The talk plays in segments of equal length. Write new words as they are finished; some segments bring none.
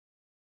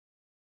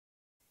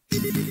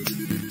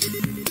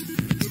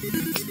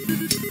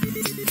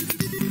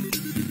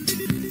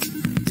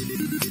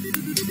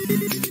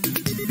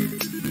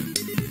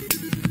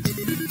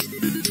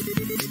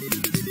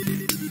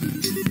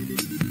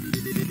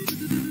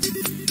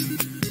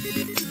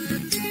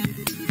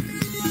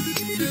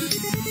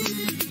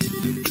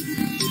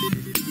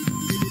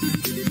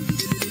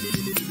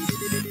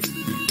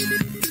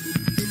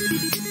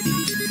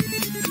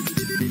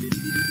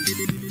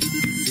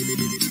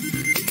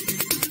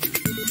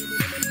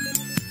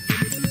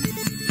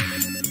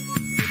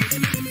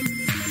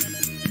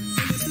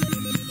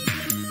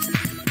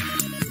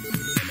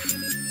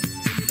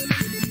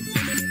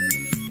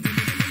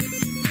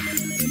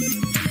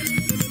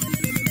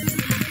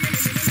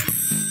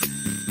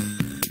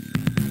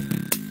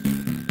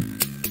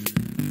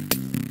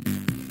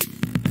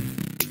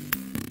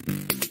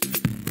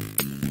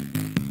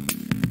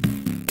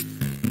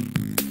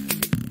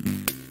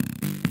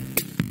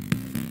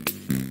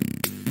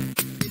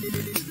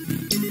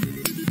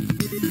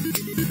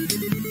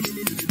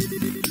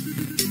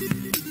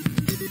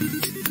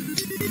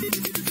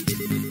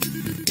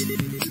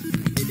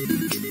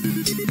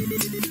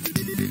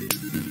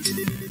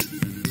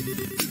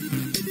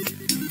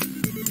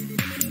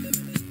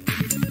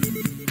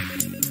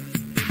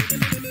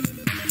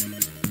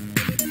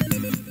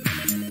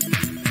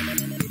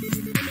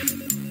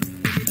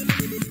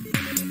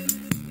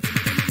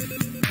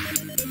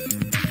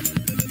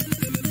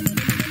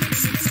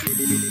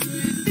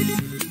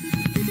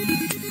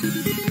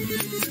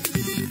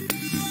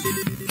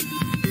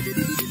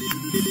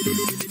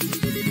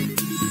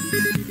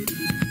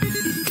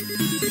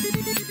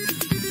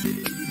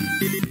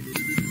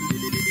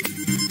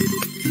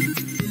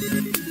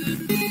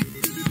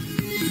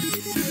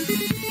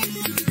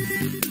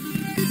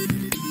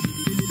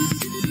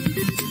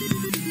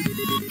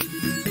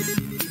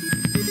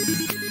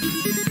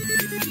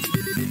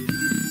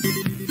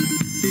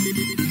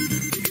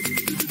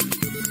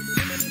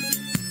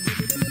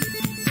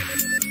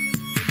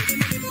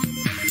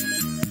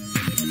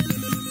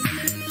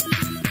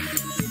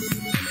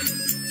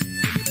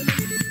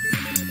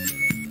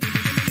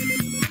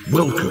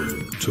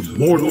Welcome to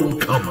Mortal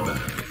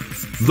Comeback,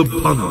 the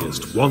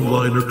punniest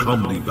one-liner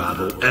comedy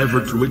battle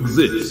ever to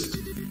exist.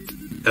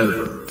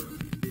 Ever.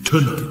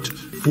 Tonight,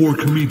 4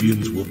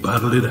 comedians will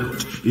battle it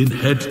out in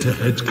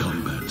head-to-head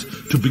combat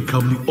to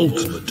become the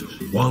ultimate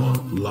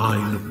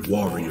one-line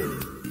warrior.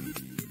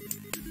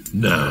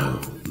 Now,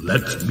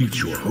 let's meet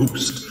your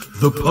host,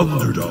 the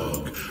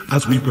Punderdog,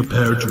 as we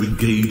prepare to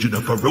engage in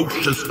a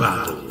ferocious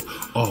battle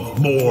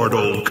of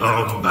Mortal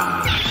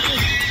Kombat.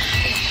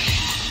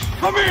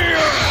 Come here!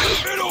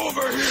 Get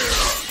over here!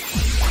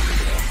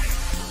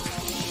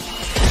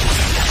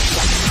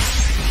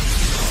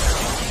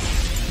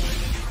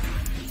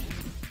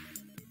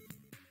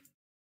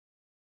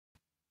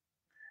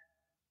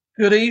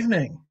 Good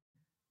evening.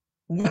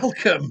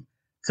 Welcome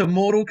to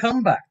Mortal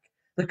Kombat,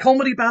 the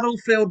comedy battle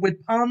filled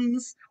with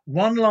puns,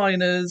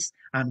 one-liners,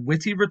 and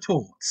witty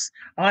retorts.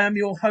 I am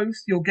your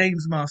host, your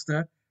games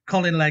master,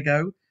 Colin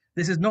Leggo.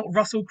 This is not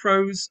Russell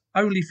Crowe's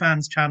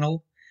OnlyFans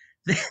channel.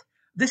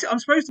 I'm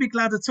supposed to be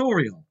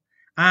gladiatorial,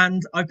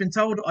 and I've been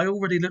told I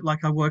already look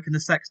like I work in the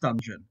sex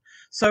dungeon.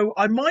 So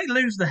I might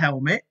lose the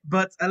helmet,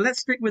 but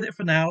let's stick with it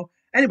for now.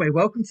 Anyway,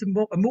 welcome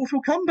to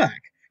Mortal Kombat.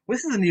 Well,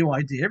 this is a new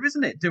idea,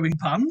 isn't it? Doing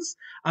puns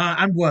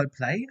and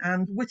wordplay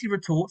and witty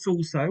retorts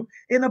also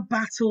in a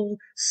battle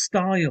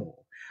style.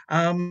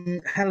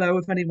 Hello,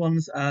 if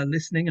anyone's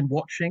listening and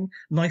watching,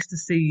 nice to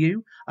see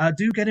you.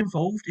 Do get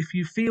involved. If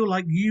you feel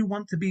like you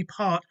want to be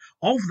part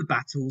of the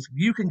battles,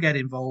 you can get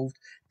involved.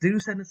 Do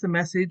send us a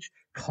message,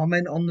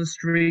 comment on the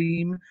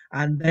stream,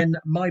 and then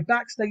my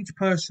backstage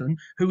person,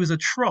 who is a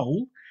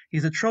troll,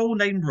 he's a troll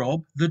named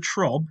Rob, the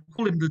Trob,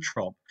 call him the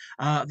Trob.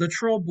 The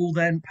Trob will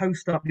then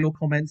post up your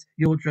comments,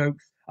 your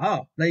jokes.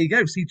 Ah, there you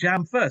go. See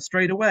Jam First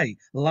straight away.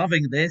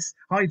 Loving this.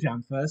 Hi,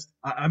 Jam First.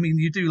 I mean,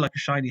 you do like a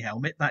shiny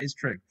helmet. That is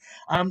true.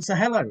 So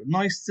hello.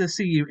 Nice to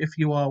see you if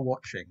you are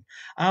watching.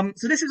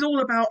 So this is all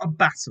about a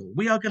battle.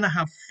 We are going to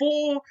have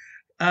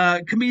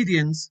 4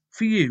 comedians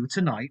for you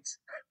tonight.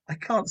 I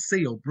can't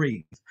see or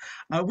breathe.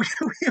 We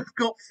have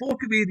got 4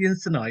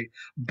 comedians tonight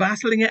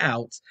battling it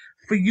out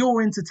for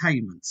your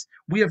entertainment.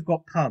 We have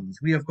got puns,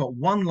 we have got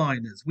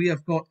one-liners, we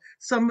have got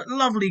some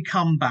lovely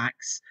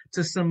comebacks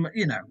to some,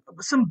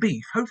 some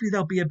beef. Hopefully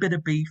there'll be a bit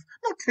of beef,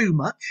 not too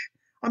much.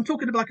 I'm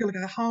talking about like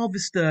a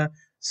harvester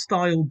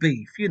style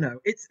beef.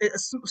 It's a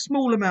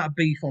small amount of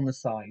beef on the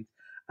side.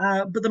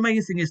 But the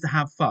main thing is to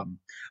have fun.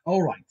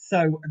 All right,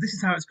 so this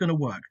is how it's going to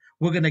work.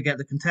 We're going to get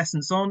the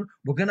contestants on,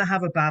 we're going to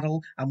have a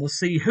battle, and we'll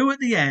see who at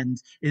the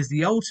end is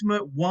the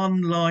ultimate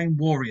one-line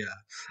warrior.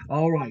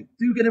 All right,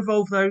 do get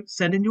involved though.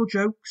 Send in your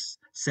jokes,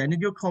 send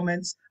in your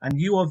comments, and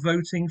you are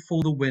voting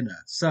for the winner.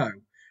 So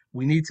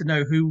we need to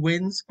know who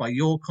wins by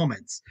your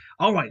comments.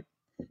 All right,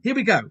 here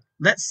we go.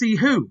 Let's see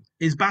who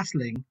is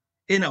battling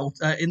in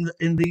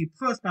the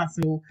first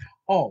battle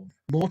of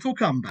Mortal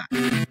Kombat.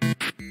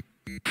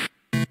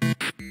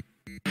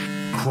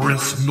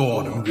 Chris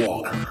Norton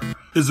Walker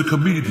is a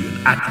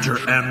comedian, actor,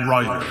 and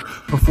writer,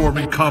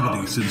 performing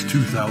comedy since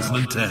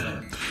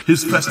 2010.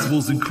 His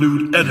festivals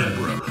include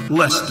Edinburgh,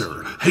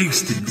 Leicester,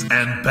 Hastings,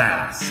 and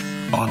Bath.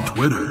 On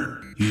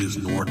Twitter, he is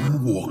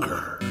Norton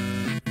Walker.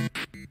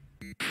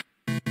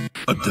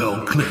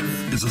 Adele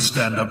Cliff is a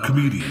stand-up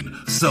comedian,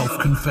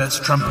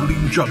 self-confessed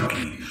trampoline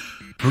junkie.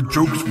 Her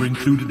jokes were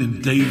included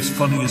in Dave's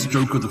Funniest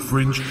Joke of the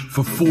Fringe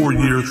for 4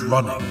 years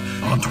running.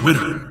 On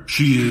Twitter,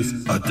 she is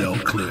Adele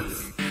Cliff.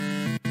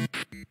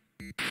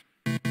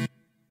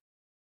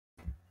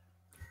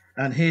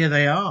 And here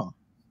they are,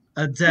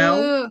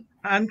 Adele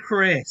and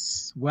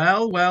Chris.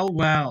 Well.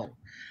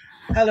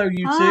 Hello,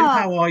 you two.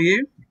 How are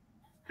you?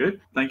 Good,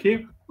 thank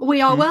you.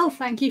 We are well,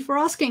 thank you for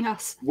asking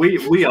us. We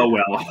are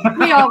well.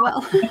 We are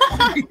well.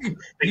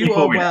 You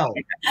are well.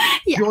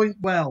 Yeah. Joint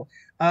well.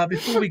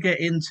 Before we get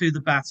into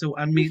the battle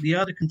and meet the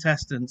other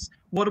contestants,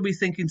 what are we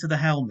thinking to the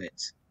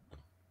helmet?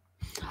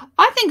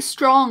 I think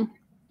strong.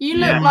 You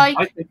look like...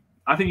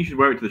 I think you should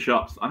wear it to the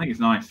shops. I think it's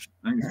nice.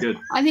 I think it's good.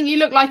 I think you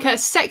look like a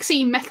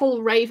sexy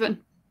metal raven.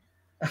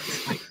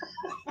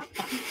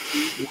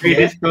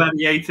 Weirdest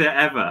gladiator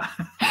ever.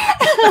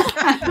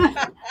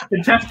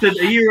 Contestant,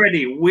 are you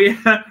ready?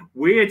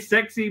 Weird,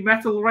 sexy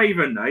metal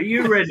raven. Are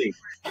you ready?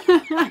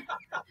 Can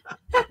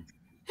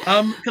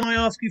I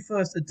ask you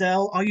first,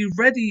 Adele, are you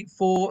ready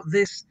for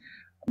this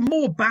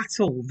more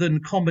battle than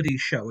comedy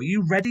show? Are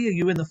you ready? Are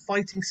you in the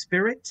fighting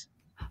spirit?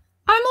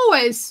 I'm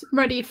always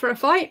ready for a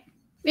fight.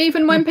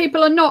 Even when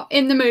people are not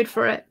in the mood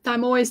for it,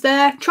 I'm always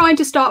there trying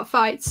to start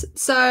fights.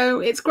 So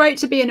it's great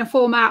to be in a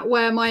format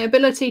where my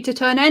ability to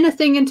turn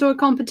anything into a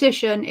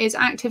competition is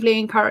actively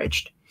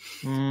encouraged.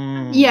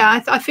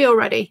 Yeah, I feel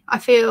ready. I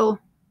feel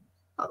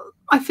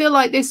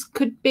like this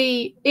could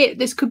be it.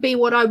 This could be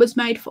what I was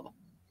made for.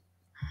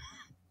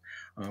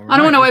 Right, I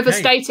don't want to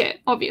overstate it,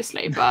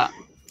 obviously, but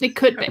it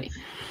could be.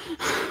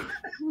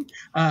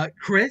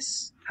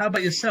 Chris, how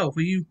about yourself?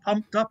 Are you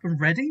pumped up and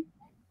ready?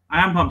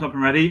 I am pumped up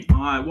and ready.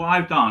 What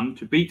I've done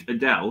to beat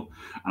Adele,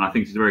 and I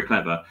think she's very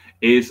clever,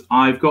 is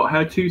I've got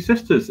her 2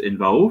 sisters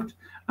involved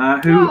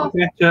who are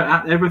better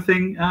at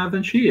everything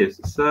than she is.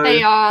 So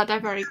They're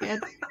very good.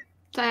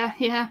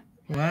 Yeah.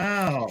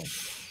 Wow.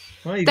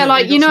 Well, they're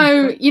like, you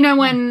know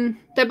when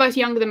they're both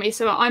younger than me,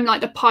 so I'm like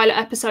the pilot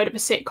episode of a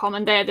sitcom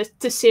and they're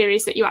the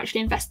series that you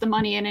actually invest the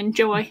money in and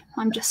enjoy.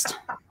 I'm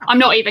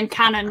not even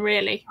canon,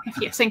 really, if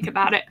you think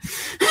about it.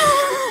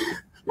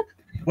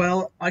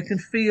 Well, I can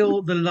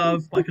feel the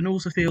love, I can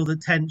also feel the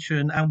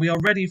tension, and we are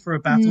ready for a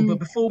battle. But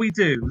before we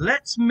do,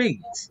 let's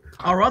meet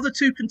our other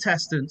 2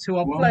 contestants who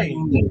are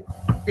playing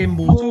in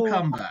Mortal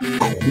Kombat.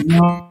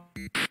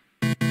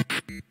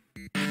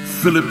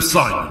 Philip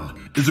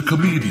Simon is a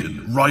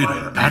comedian,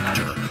 writer,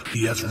 actor.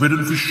 He has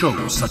written for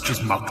shows such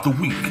as Mock the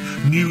Week,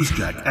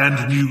 Newsjack,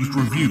 and News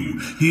Review.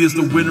 He is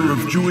the winner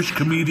of Jewish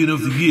Comedian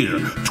of the Year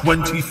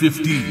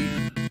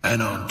 2015.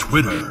 And on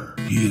Twitter,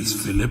 he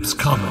is Philip's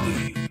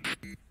Comedy.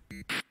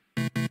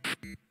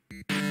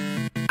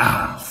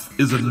 Alf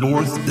is a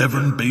North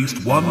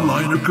Devon-based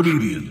one-liner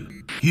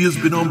comedian. He has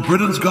been on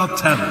Britain's Got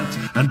Talent,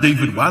 and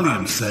David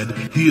Walliams said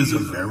he is a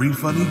very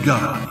funny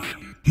guy.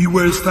 He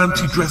wears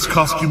fancy dress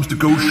costumes to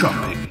go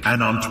shopping,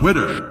 and on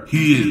Twitter,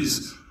 he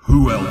is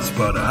who else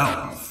but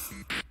Alf.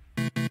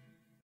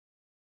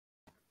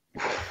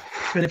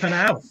 Philip and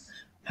Alf.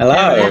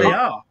 Hello. There they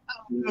are.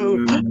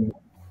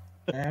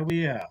 There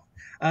we are.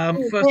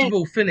 First of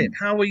all, Philip,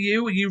 how are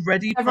you? Are you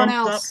ready, pumped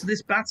up for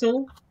this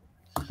battle?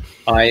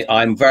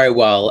 I'm very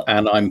well,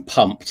 and I'm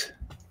pumped.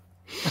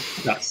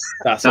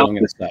 That's all I'm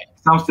going to say.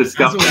 Sounds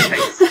disgusting.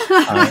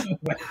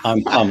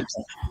 I'm pumped.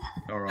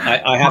 All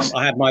right.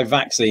 I had my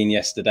vaccine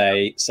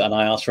yesterday, and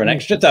I asked for an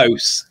extra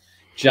dose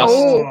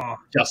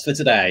just for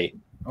today.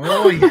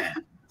 Oh yeah.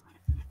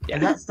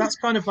 Yeah. That's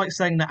kind of like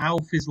saying that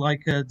Alf is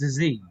like a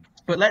disease,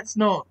 but let's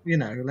not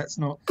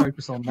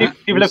focus on that.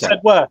 People have said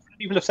worse.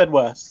 People have said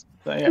worse.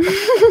 So, yeah.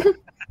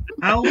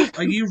 Alf,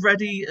 are you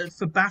ready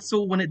for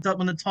battle when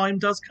the time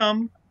does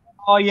come?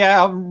 Oh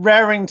yeah, I'm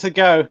raring to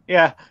go.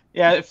 Yeah.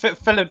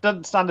 Philip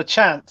doesn't stand a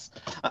chance.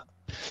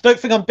 Don't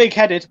think I'm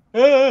big-headed.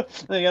 There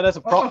you go. There's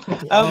a prop.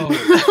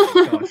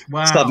 Gosh,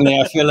 wow. Suddenly,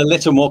 I feel a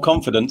little more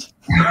confident.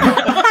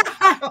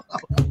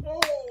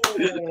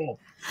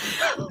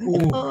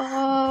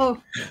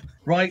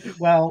 Right.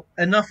 Well,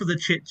 enough of the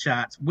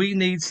chit-chat. We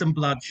need some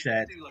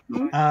bloodshed.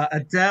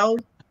 Adele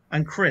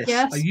and Chris,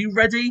 yes. Are you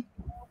ready?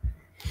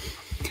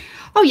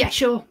 Oh yeah,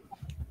 sure.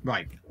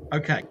 Right.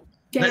 Okay.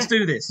 Yeah. Let's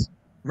do this.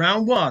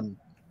 Round 1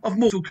 of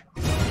Mortal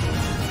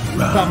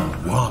Kombat.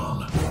 Round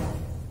 1.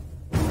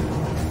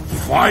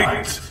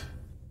 Fight!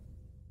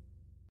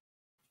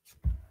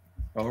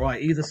 All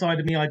right, either side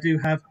of me, I do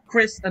have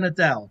Chris and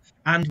Adele.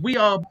 And we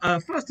are,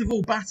 first of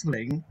all,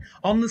 battling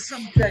on the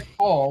subject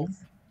of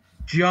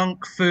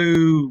junk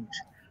food.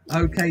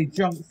 Okay,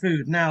 junk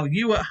food. Now,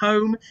 you at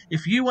home,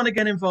 if you want to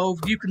get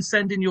involved, you can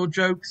send in your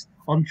jokes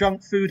on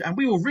junk food, and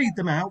we will read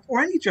them out,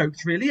 or any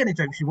jokes, really, any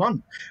jokes you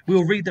want. We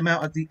will read them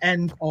out at the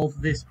end of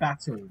this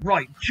battle.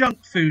 Right,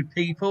 junk food,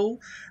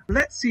 people.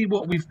 Let's see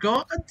what we've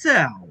got.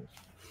 Adele.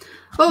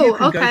 You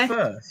can okay. go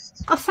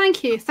first. Oh,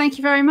 thank you. Thank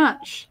you very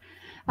much.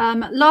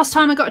 Last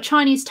time I got a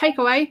Chinese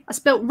takeaway, I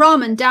spilt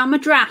ramen down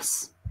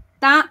Madras.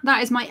 That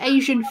is my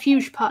Asian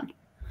fuge pun.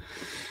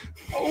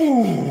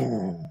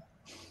 Oh.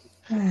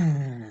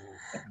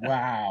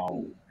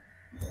 Wow.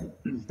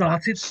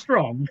 Started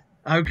strong.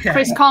 Okay.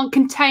 Chris can't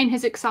contain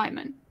his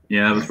excitement.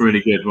 Yeah, that was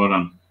really good. Well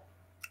done.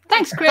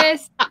 Thanks,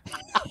 Chris.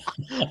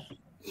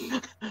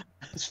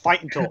 It's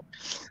fighting talk.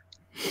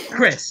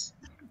 Chris,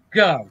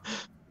 go.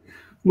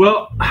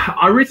 Well,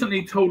 I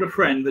recently told a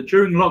friend that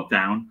during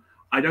lockdown,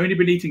 I'd only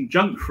been eating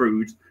junk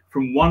food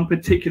from one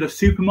particular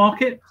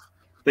supermarket.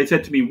 They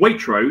said to me,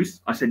 Waitrose.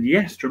 I said,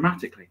 yes,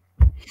 dramatically.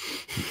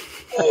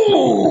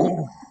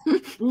 Oh.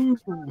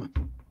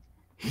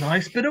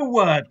 Nice bit of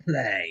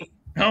wordplay.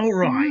 All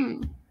right.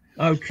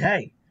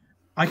 Okay.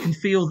 I can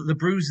feel that the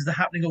bruises are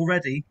happening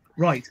already.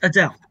 Right,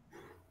 Adele.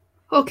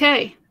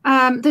 Okay.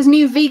 There's a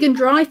new vegan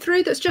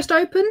drive-thru that's just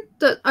opened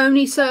that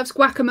only serves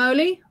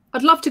guacamole.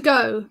 I'd love to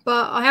go,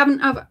 but I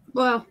haven't.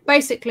 Well,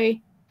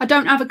 basically, I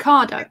don't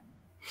avocado.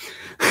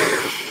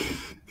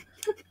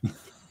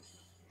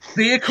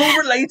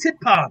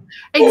 Vehicle-related pun.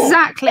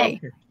 Exactly.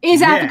 Oh, okay.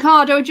 Is Yeah.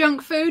 avocado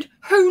junk food?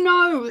 Who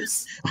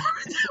knows?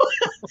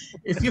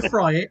 If you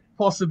fry it,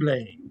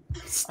 possibly.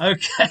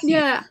 Okay.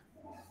 Yeah.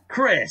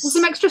 Chris. With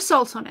some extra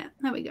salt on it.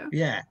 There we go.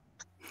 Yeah.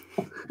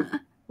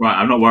 Right,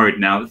 I'm not worried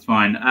now. That's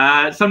fine.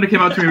 Somebody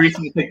came up to me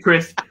recently and said,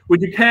 Chris,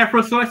 would you care for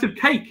a slice of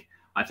cake?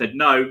 I said,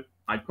 no,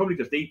 I'd probably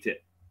just eat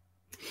it.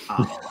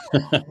 Oh.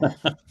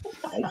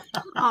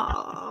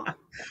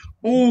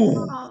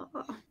 Oh,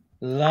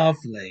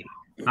 lovely.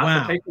 That's Wow.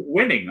 the cake of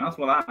winning. That's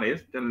what that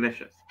is.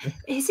 Delicious.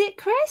 Is it,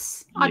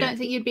 Chris? I Yeah. don't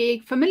think you'd be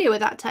familiar with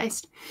that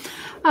taste.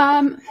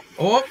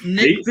 Oh,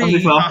 Nick See,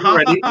 somebody's B. laughing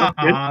already. That's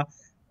good.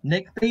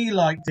 Nick B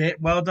liked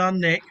it. Well done,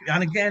 Nick.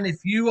 And again,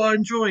 if you are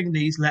enjoying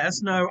these, let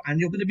us know. And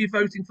you're going to be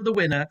voting for the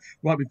winner.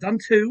 Right, we've done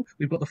 2.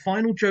 We've got the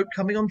final joke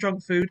coming on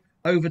junk food.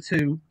 Over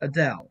to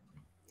Adele.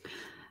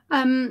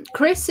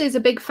 Chris is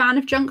a big fan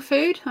of junk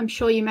food. I'm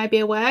sure you may be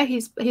aware.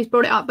 He's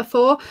brought it up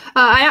before.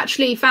 I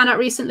actually found out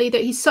recently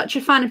that he's such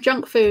a fan of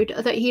junk food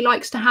that he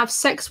likes to have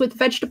sex with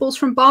vegetables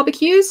from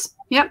barbecues.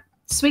 Yep,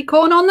 sweet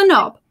corn on the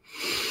knob.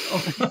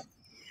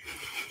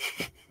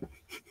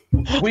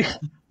 We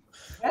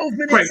 12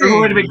 minutes Great, we've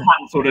already in. been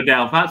cancelled,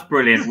 Adele. That's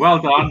brilliant. Well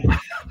done.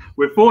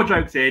 We're 4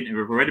 jokes in and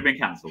we've already been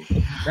cancelled.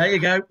 There you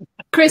go.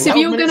 Chris, if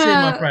 12 you're minutes in,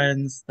 my gonna,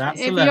 friends. That's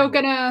the if level. you're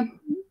gonna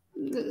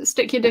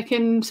stick your dick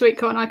in sweet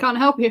corn, I can't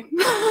help you.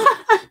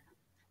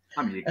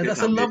 I mean, you And could that's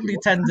a have lovely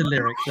it. tender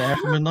lyric there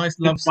from a nice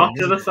love song.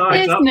 Butter the Isn't it?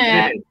 sides up. Isn't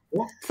it?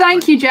 What?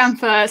 Thank you, Jam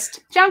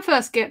First. Jam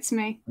First gets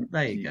me.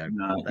 There you go.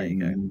 No. There you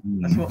go.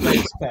 That's what they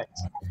expect.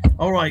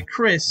 All right,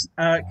 Chris,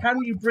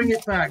 can you bring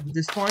it back with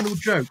this final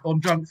joke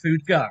on junk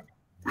food? Go.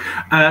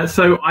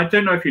 So I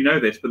don't know if you know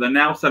this, but they're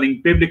now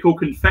selling biblical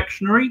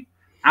confectionery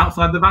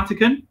outside the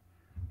Vatican.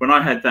 When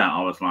I heard that,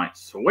 I was like,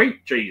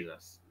 sweet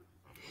Jesus.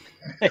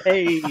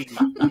 Hey.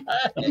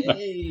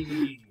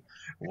 Hey.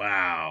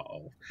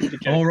 Wow.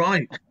 All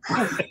right.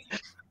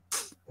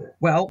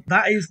 Well,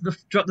 that is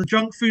the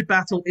junk food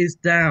battle is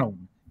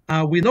down.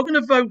 We're not going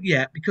to vote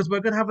yet because we're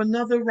going to have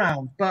another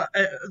round. But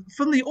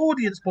from the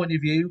audience point of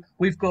view,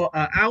 we've got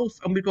Alf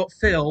and we've got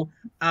Phil.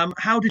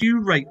 How did you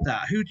rate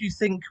that? Who do you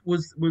think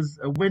was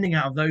winning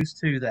out of those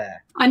 2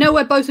 there? I know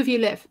where both of you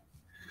live.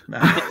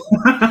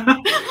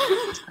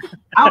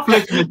 Alf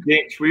lives in a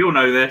ditch. We all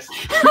know this.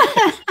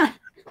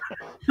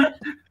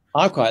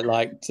 I quite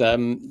liked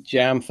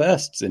Jam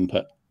First's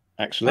input,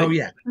 actually. Oh,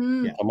 yeah.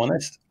 If I'm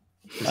honest.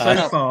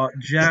 So far,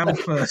 Jam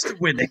First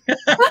winning.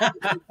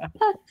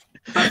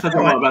 That says a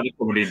lot about the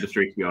comedy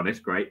industry, to be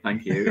honest. Great,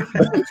 thank you.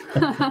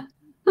 I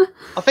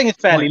think it's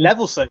fairly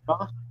level so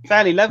far.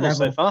 Fairly level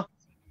so far.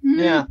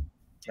 Yeah.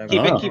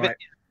 Keep Right. it.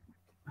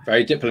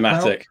 Very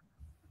diplomatic.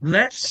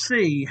 Let's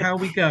see how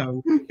we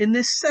go in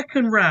this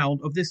second round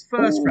of this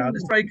first round.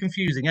 It's very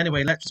confusing.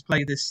 Anyway, let's just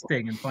play this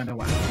thing and find out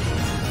what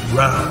happens.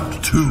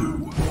 Round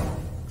 2.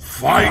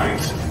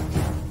 Fight!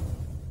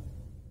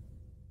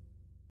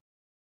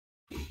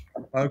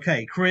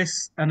 Okay,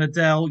 Chris and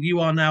Adele, you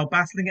are now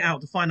battling it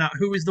out to find out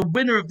who is the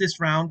winner of this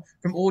round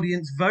from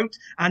audience vote.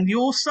 And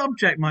your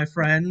subject, my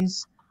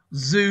friends,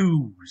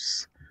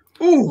 zoos.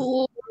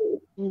 Ooh,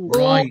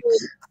 right.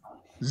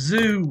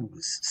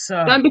 Zoos.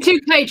 So, Don't be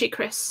too cagey,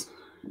 Chris.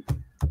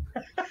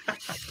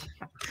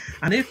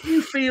 and if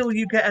you feel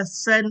you get a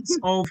sense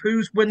of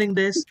who's winning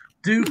this,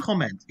 do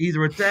comment,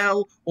 either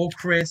Adele or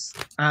Chris,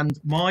 and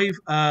my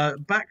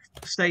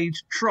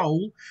backstage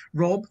troll,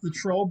 Rob, the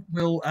troll,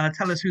 will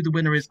tell us who the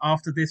winner is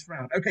after this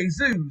round. Okay,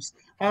 zoos.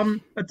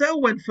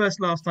 Adele went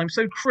first last time,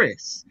 so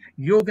Chris,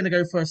 you're going to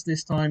go first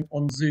this time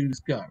on Zoos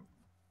Go.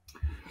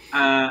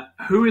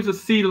 Who is a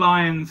sea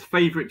lion's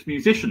favourite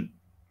musician?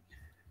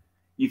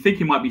 You think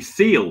he might be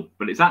Seal,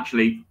 but it's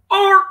actually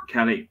R.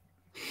 Kelly.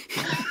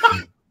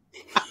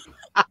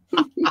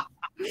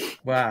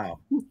 Wow.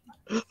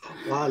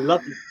 Wow,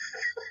 lovely.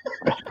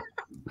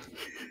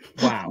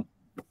 Wow.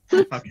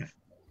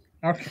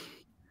 Okay.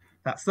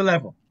 That's the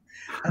level.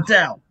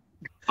 Adele.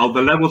 Oh,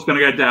 the level's going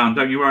to go down.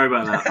 Don't you worry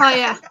about that. Oh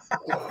yeah,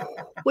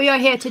 we are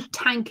here to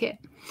tank it.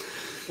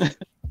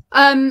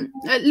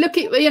 Look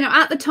at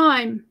at the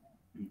time,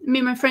 me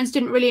and my friends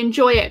didn't really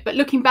enjoy it, but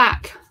looking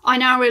back, I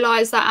now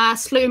realise that our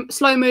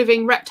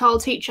slow-moving reptile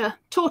teacher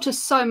taught us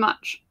so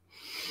much.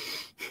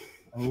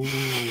 Oh,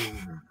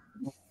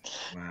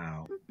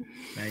 wow!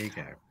 There you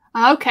go.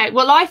 Okay,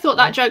 well, I thought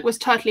that joke was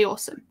totally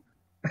awesome.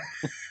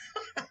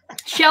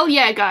 Shell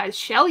yeah, guys,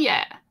 shell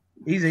yeah.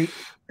 Easy.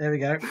 There we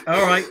go.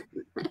 All right.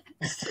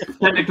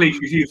 Technically,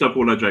 she's used up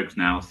all her jokes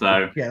now,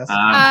 so... Yes.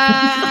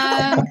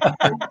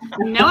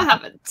 No, I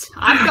haven't.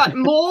 I've got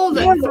more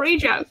than 3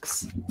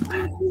 jokes.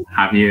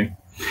 Have you?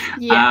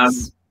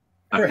 Yes.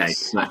 Okay,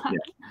 so, yeah.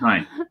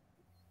 Right.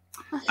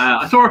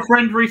 I saw a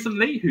friend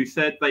recently who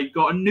said they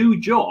got a new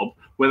job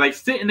where they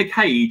sit in a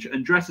cage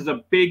and dress as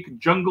a big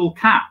jungle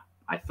cat.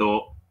 I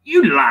thought,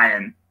 you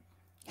lying.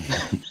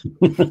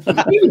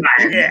 You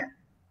lying. Yeah.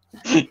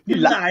 You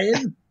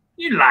lying.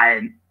 You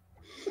lying.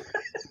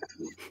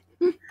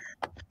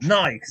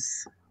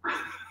 Nice.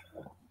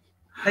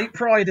 Take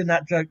pride in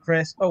that joke,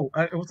 Chris. Oh,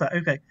 what's that?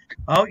 Okay.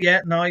 Oh, yeah,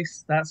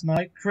 nice. That's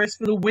nice. Chris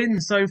for the win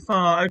so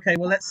far. Okay,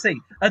 well, let's see.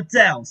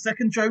 Adele,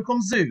 second joke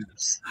on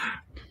zoos.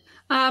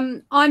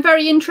 I'm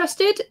very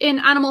interested in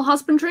animal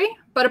husbandry,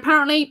 but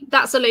apparently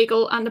that's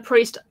illegal and the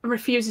priest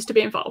refuses to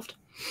be involved.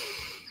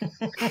 Oh,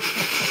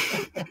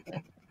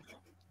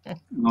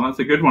 that's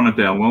a good one,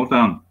 Adele. Well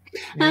done.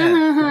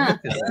 Yeah.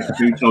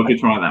 Who told you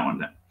to write that one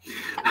down?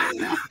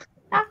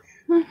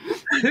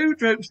 2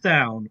 jokes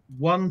down,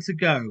 1 to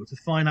go to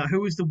find out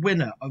who is the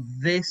winner of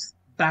this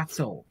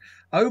battle.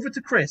 Over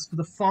to Chris for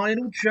the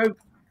final joke.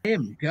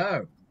 Him,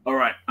 go. All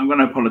right, I'm going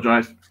to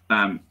apologise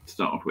to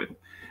start off with.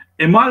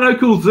 In my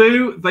local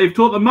zoo, they've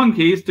taught the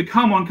monkeys to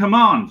come on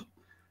command.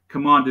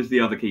 Command is the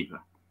other keeper.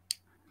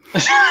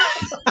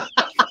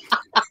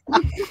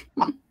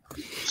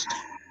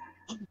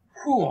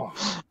 Wow.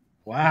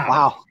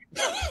 Wow.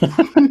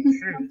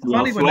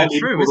 Funny when they're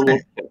true, isn't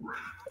it?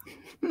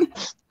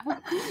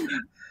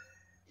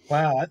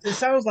 Wow, it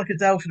sounds like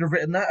Adele should have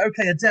written that.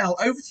 Okay, Adele,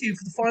 over to you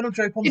for the final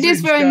joke on It is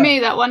very me,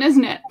 that one,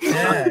 isn't it?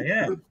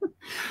 Yeah.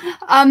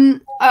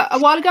 A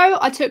while ago,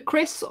 I took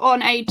Chris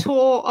on a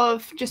tour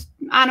of just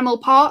animal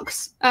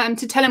parks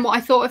to tell him what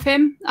I thought of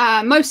him.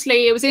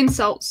 Mostly it was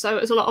insults, so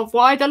it was a lot of,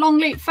 why the long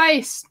leap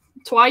face?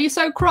 Why are you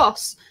so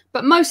cross?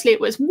 But mostly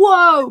it was,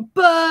 whoa,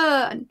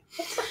 burn!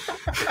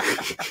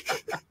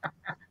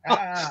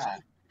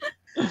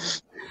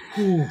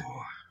 Ooh,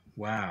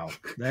 wow,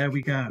 there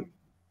we go.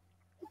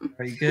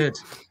 Very good.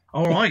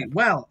 All right,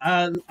 well,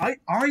 I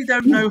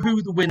don't know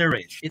who the winner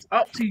is. It's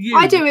up to you.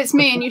 I do, it's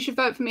me, and you should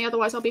vote for me,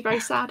 otherwise I'll be very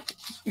sad.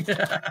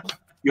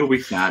 You'll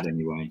be sad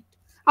anyway.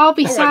 I'll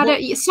be sad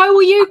at you. So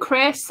will you,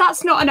 Chris.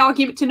 That's not an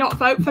argument to not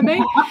vote for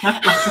me.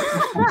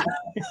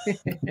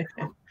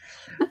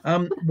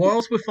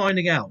 Whilst we're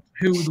finding out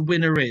who the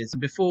winner is,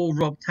 and before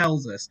Rob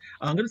tells us,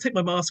 I'm going to take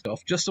my mask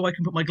off just so I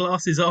can put my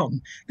glasses on.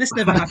 This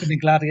never happened in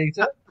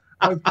Gladiator.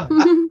 Okay.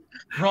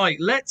 Right,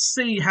 let's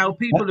see how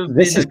people have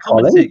been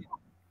commenting.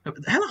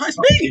 Hello, it's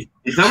me.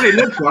 It's only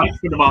looks like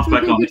with the mask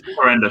back on. It's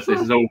horrendous. This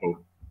is awful.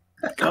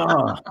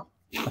 God,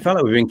 I felt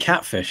like we've been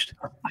catfished.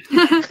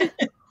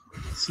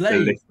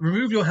 Slade,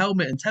 remove your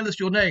helmet and tell us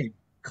your name.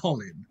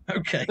 Colin.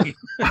 Okay.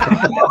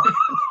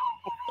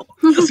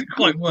 Doesn't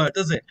quite work,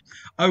 does it?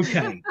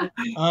 Okay.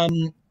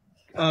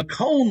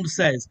 Colm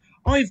says,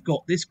 I've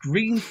got this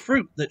green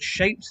fruit that's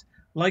shaped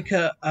like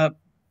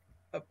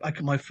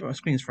my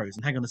screen's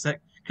frozen. Hang on a sec.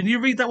 Can you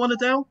read that one,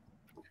 Adele?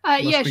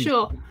 Yeah,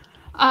 sure.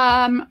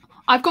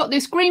 I've got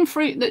this green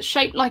fruit that's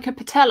shaped like a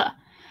patella,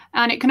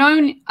 and it can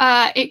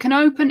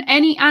open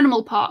any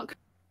animal park.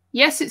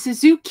 Yes, it's a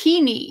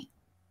zucchini.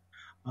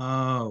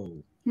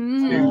 Oh.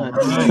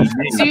 Zucchini.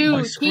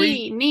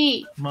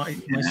 My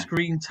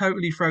screen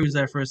totally froze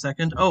there for a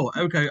second. Oh,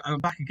 okay, I'm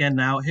back again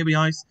now. Here we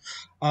are.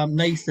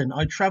 Nathan,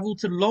 I travelled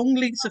to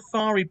Longleat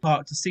Safari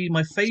Park to see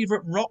my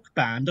favourite rock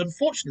band.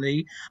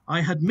 Unfortunately, I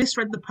had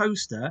misread the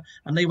poster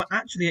and they were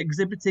actually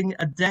exhibiting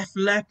a Def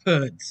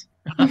Leppard.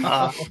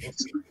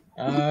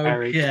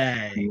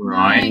 Okay.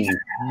 Right.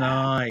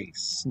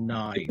 Nice.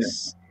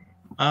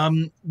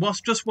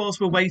 Whilst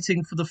we're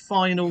waiting for the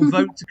final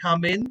vote to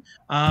come in,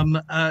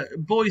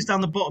 boys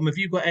down the bottom, have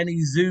you got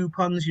any zoo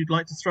puns you'd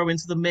like to throw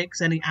into the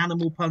mix? Any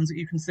animal puns that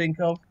you can think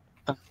of?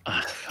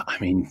 I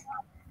mean,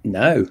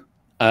 no.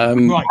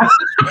 Right.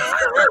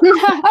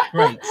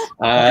 Great.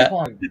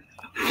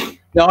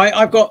 No,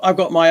 I've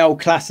got my old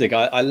classic.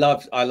 I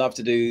love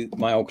to do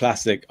my old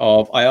classic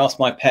of I asked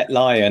my pet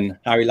lion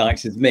how he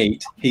likes his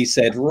meat. He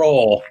said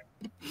raw.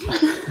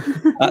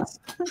 That's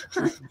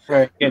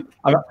very good.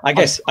 I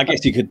guess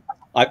you could.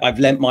 I've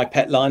lent my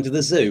pet lion to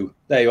the zoo.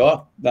 There you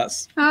are.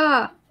 That's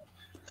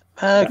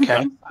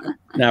okay.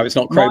 Now it's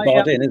not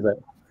crowbarred in, is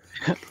it?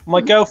 My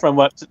girlfriend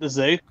works at the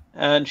zoo,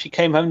 and she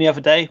came home the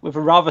other day with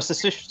a rather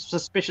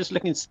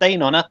suspicious-looking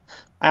stain on her.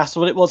 I asked her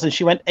what it was, and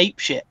she went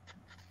apeshit.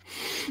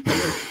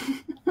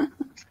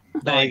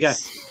 There you go.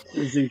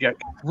 The zoo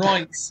joke.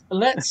 Right.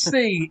 Let's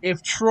see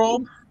if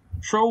Trob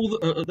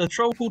the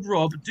troll called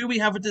Rob. Do we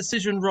have a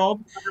decision,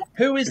 Rob?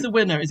 Who is the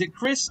winner? Is it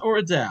Chris or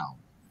Adele?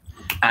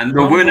 And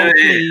the winner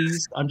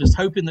is... I'm just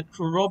hoping that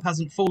Rob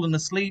hasn't fallen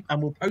asleep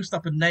and will post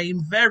up a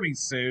name very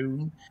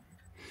soon.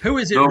 Who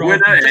is it, The Rob?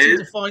 winner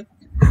is...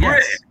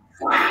 Yes.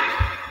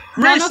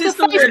 None of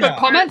the Facebook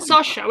comments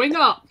are showing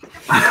up.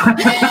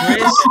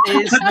 Chris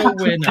is the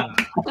winner.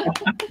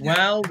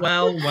 Well.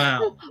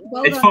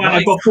 It's fine.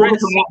 I've got 4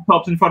 different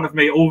laptops in front of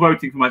me, all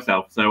voting for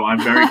myself, so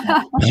I'm very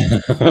happy.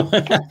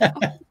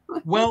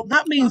 Well,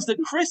 that means that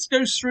Chris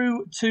goes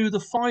through to the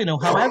final.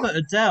 However,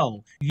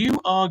 Adele, you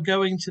are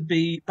going to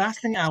be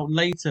battling out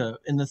later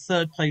in the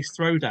 3rd place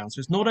throwdown. So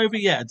it's not over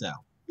yet,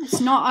 Adele.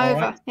 It's not over.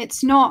 Right.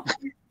 It's not.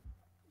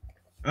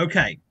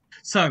 Okay.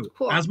 So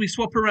as we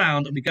swap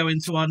around and we go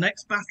into our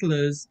next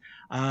battlers,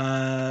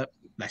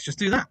 let's just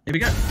do that. Here we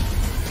go.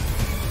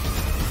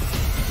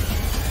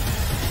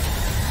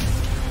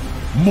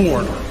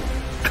 Mortal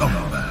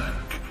Comeback.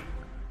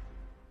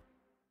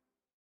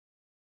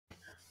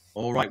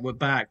 All right, we're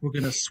back. We're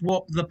going to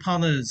swap the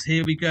punners.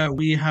 Here we go.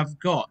 We have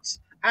got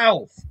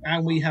Alf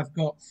and we have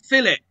got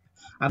Philip,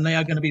 and they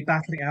are going to be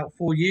battling out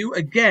for you.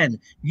 Again,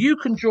 you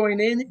can join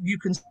in. You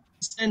can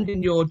send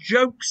in your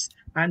jokes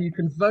and you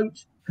can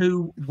vote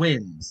who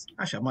wins.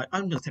 Actually,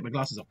 I'm going to take my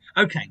glasses off.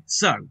 Okay,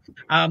 so...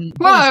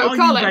 whoa,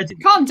 Colin,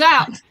 calm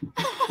down.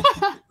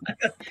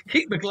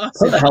 Keep my glasses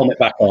Put the helmet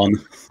back on.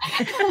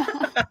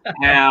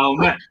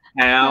 Helmet.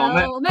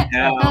 Oh,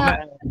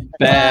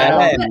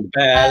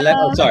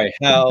 sorry,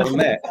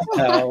 helmet.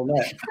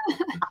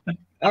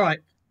 All right,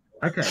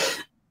 okay.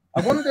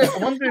 I wonder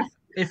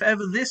if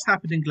ever this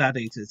happened in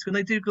Gladiators, can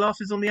they do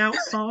glasses on the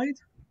outside?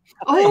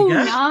 Oh,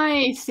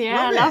 nice.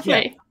 Yeah,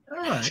 lovely. Yeah.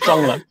 All right.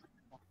 Strong look.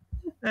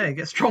 There you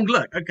get strong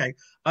look. Okay,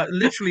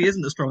 literally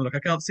isn't a strong look. I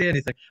can't see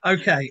anything.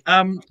 Okay,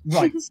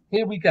 right,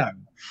 here we go.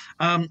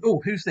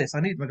 Oh, who's this? I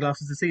need my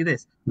glasses to see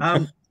this.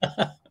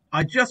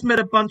 I just met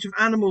a bunch of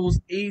animals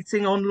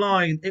eating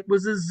online. It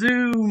was a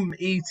Zoom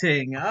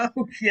eating.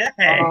 Okay.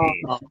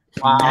 Oh,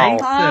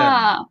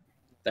 wow.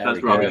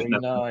 That's rubbish. Very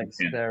nice.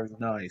 Very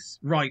nice.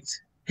 Right,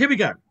 here we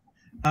go.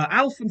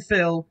 Alf and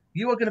Phil,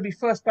 you are going to be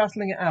first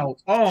battling it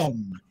out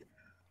on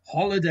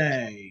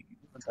holiday.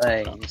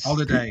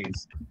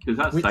 Holidays. Does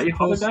that say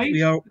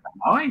holidays?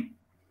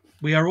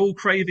 We are all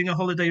craving a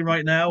holiday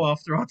right now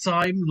after our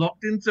time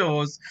locked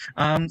indoors.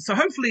 So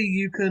hopefully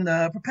you can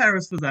prepare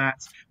us for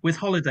that with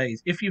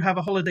holidays. If you have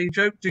a holiday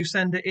joke, do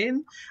send it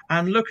in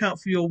and look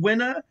out for your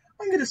winner.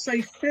 I'm going to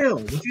say Phil.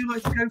 Would you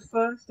like to go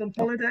first on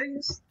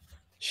holidays?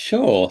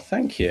 Sure,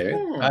 thank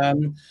you.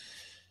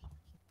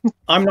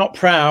 I'm not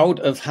proud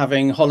of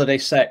having holiday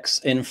sex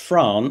in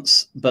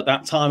France, but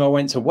that time I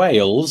went to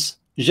Wales,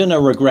 je ne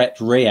regrette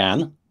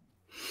rien.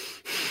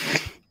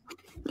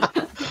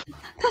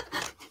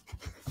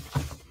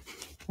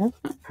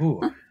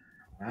 Ooh.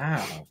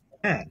 Wow.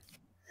 Yeah.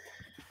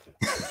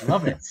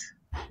 Love it.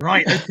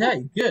 Right,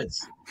 okay, good.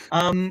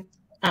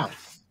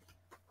 Alf.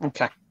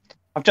 Okay.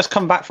 I've just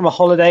come back from a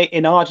holiday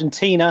in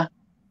Argentina,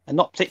 and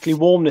not particularly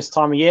warm this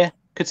time of year.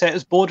 Could say it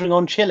was bordering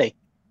on chilly.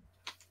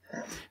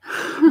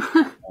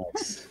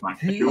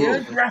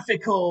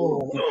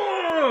 Geographical.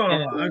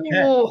 Oh,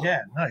 okay.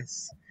 Yeah,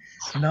 nice.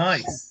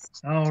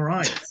 All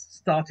right.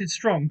 Started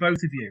strong,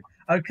 both of you.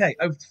 Okay,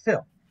 over to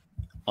Phil.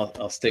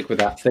 I'll stick with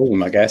that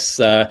theme, I guess.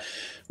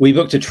 We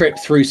booked a trip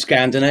through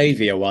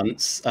Scandinavia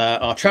once.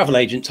 Our travel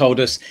agent told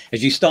us,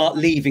 as you start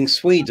leaving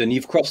Sweden,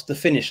 you've crossed the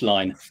finish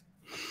line.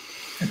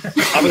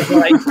 I was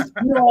like,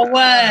 no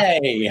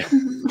way.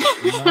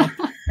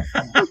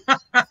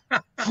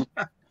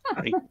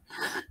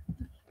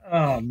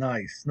 Oh,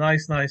 nice.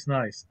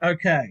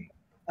 Okay.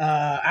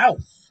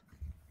 Alf.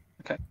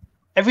 Okay.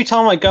 Every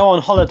time I go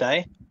on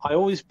holiday, I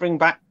always bring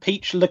back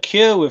peach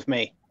liqueur with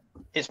me.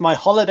 It's my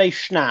holiday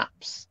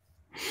schnapps.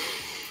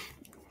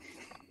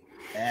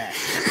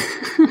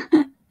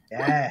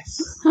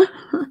 Yes.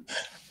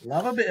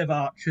 Love a bit of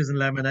Archers and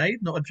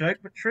lemonade. Not a joke,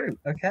 but true.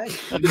 Okay.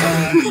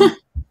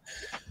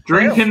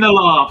 Drink in the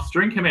laughs.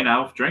 Drink him in,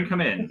 Alf. Drink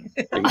him in.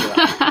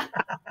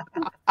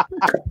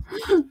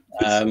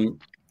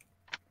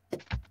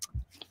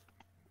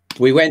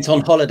 We went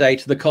on holiday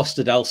to the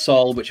Costa del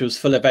Sol, which was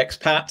full of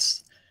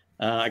expats.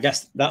 I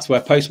guess that's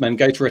where postmen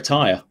go to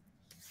retire.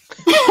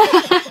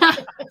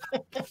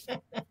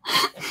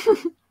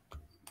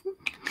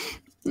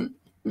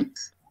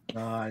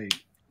 Right.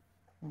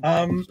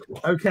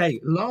 Okay,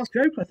 last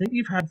joke. I think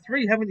you've had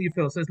 3, haven't you,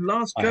 Phil? So it's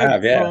last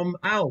joke from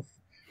Alf.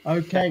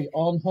 Okay,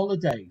 on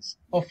holidays.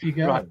 Off you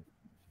go. Right.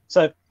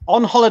 So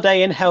on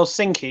holiday in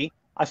Helsinki,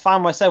 I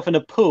found myself in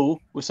a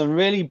pool with some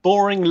really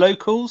boring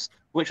locals,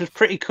 which was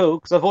pretty cool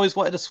because I've always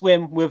wanted to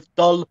swim with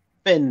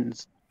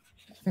dolphins.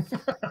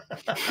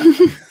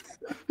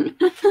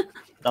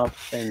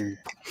 Dolphins.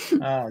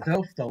 Oh,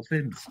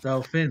 dolphins.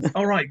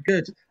 All right,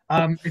 good.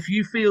 If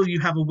you feel you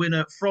have a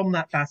winner from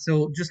that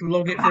battle, just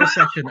log it for a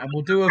second and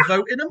we'll do a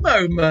vote in a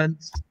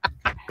moment.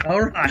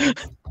 All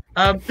right.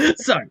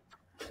 So,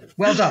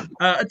 well done.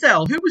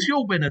 Adele, who was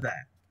your winner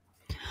there?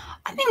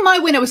 I think my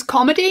winner was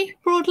comedy,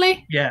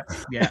 broadly. Yeah.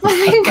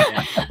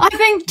 I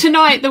think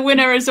tonight the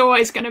winner is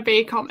always going to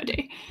be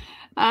comedy.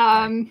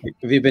 Have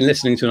you been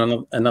listening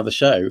to another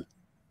show?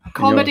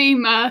 Comedy,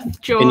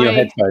 mirth, joy. In your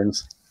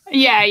headphones?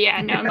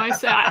 Yeah. No,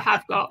 mostly I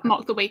have got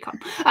Mock the Week on.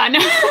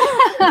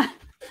 No.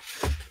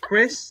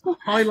 Chris,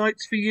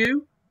 highlights for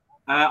you?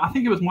 I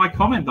think it was my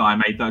comment that I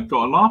made that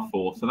got a laugh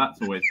for, so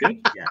that's always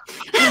good. Yeah.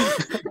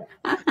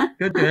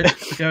 Good.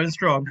 Going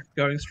strong.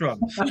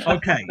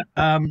 Okay.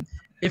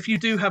 If you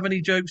do have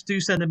any jokes, do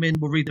send them in.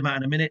 We'll read them out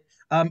in a minute.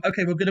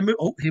 Okay, we're going to move.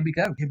 Oh, here we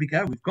go.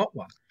 We've got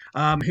one.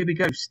 Here we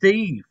go.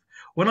 Steve.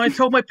 When I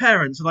told my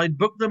parents that I'd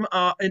booked them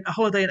in a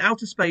holiday in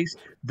outer space,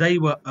 they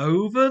were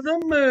over the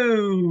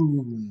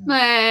moon.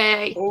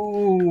 Hey.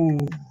 Oh.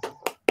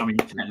 I mean,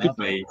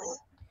 technically.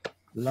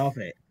 Love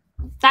it.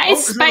 That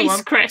is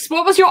space, Chris.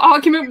 What was your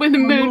argument with the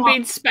moon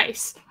being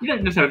space? You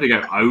don't necessarily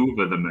go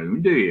over the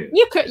moon, do you?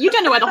 You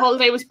don't know where the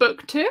holiday was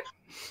booked to.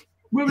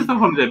 Where was the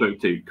holiday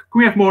booked to? Can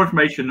we have more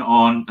information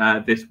on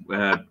this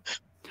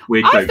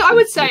weird joke? I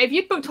would say if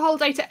you'd booked a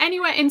holiday to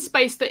anywhere in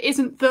space that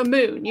isn't the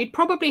moon, you'd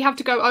probably have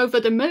to go over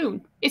the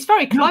moon. It's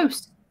very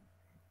close.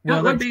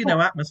 Well, there'd be no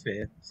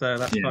atmosphere, so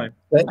that's fine.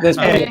 There's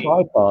probably a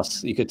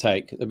bypass you could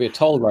take. There'd be a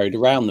toll road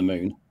around the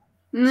moon,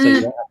 so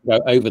you don't have to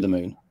go over the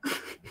moon.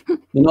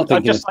 You're not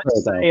thinking I'd just like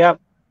to say,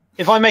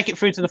 if I make it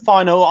through to the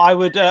final, I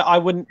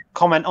wouldn't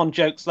comment on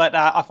jokes like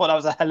that. I thought that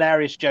was a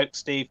hilarious joke,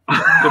 Steve.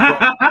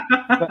 Yeah,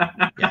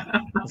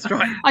 that's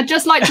right. I'd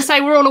just like to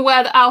say we're all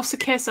aware that Alf's a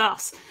kiss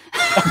ass.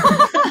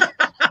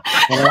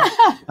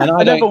 And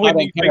I don't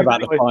care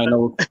about the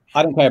final.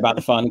 I don't care about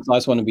the final because I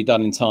just want to be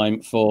done in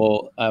time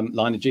for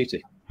line of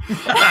duty.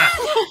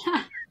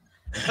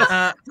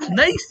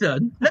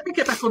 Nathan, let me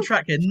get back on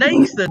track here.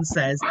 Nathan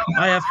says,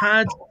 I have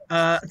had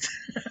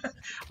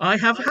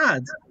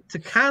to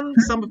can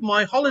some of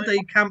my holiday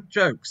camp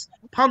jokes.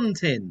 Pun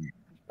tin.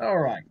 All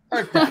right.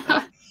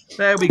 Okay.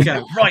 There we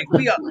go. Right.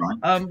 We'll get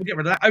rid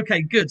of that.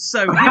 Okay, good.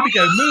 So here we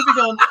go.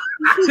 Moving on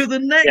to the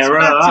next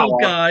battle,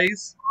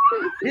 guys.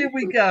 Here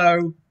we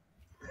go.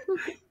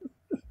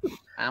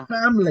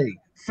 Family.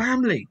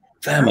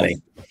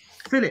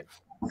 Philip,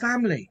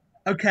 family.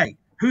 Okay.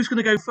 Who's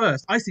going to go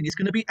first? I think it's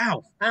going to be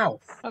Alf.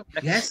 Alf. Okay.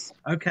 Yes?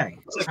 Okay.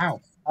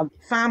 Alf.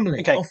 Family.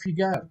 Okay. Off you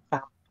go.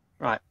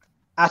 Right.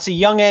 At a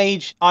young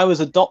age, I was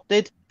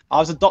adopted. I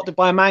was adopted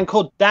by a man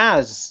called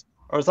Daz,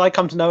 or as I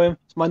come to know him,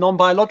 it's my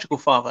non-biological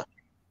father.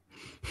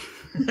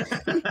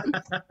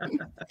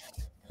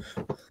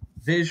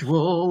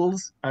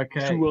 Visuals.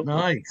 Okay.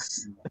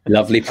 Nice.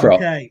 Lovely prop.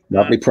 Okay.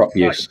 Lovely prop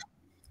use.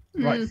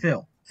 Right,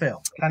 Phil,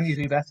 can you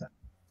do better?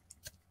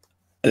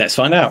 Let's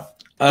find out.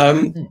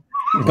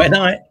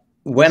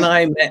 When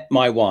I met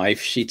my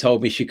wife, she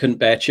told me she couldn't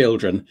bear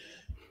children.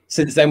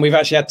 Since then, we've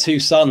actually had 2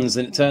 sons,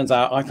 and it turns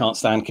out I can't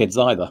stand kids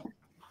either.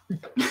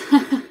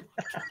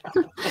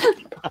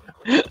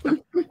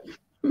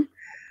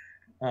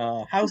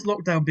 How's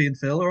lockdown being,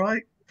 Phil? All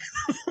right?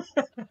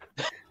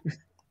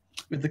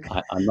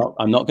 I'm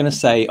not going to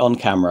say on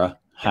camera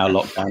how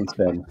lockdown's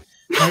been.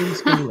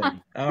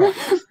 Homeschooling. All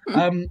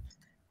right.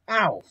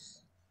 Alf,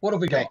 what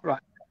have we got?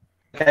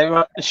 Okay,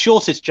 right. The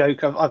shortest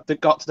joke I've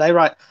got today.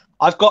 Right.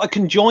 I've got a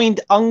conjoined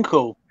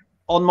uncle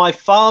on my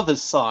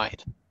father's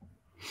side.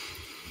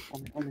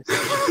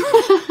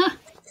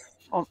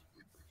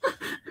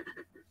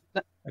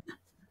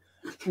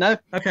 No?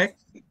 Okay.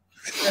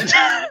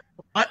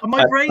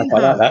 My brain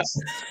hurts.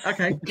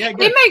 Okay. Yeah,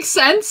 it makes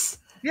sense.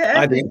 Yeah.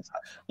 I think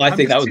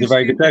that was a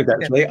very good joke,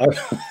 actually.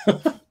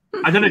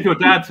 I don't know if your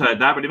dad's heard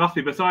that, but he must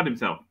be beside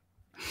himself.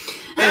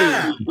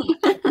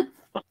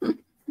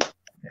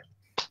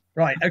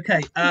 Right.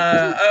 Okay.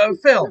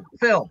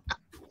 Phil.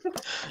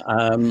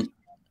 I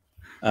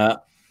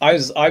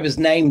was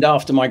named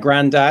after my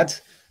granddad,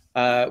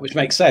 which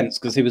makes sense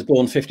because he was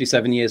born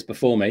 57 years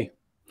before me.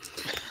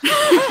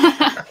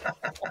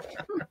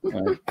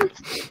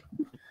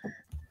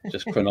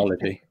 Just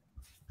chronology.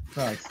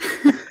 Nice.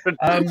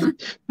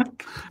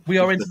 We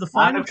are into the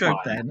final joke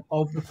then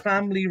of the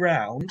family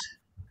round.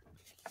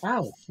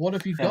 Alf, what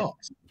have you got?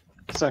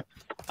 So,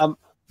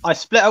 I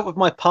split up with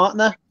my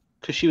partner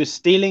because she was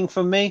stealing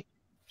from me.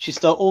 She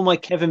stole all my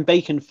Kevin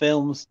Bacon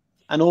films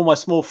and all my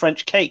small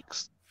French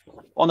cakes.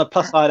 On a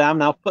plus side, I am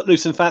now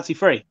footloose and fancy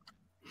free.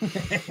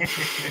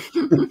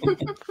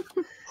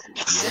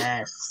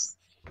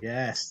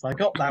 Yes, I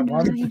got that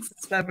one.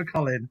 Clever,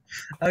 Colin.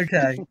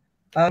 Okay.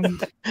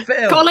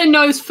 Phil. Colin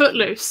knows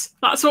Footloose.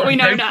 That's what we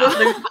know now.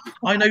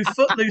 I know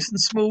Footloose and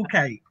small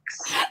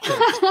cakes.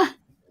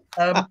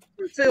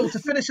 Phil, to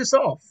finish us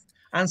off,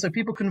 and so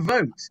people can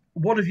vote,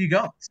 what have you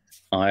got?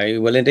 I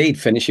will indeed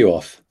finish you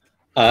off.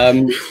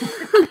 I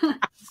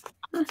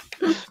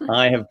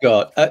have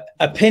got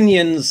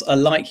opinions are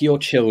like your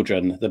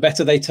children. The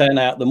better they turn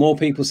out, the more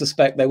people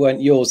suspect they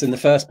weren't yours in the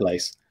first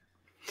place.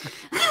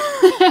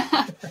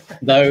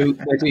 Though,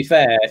 to be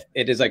fair,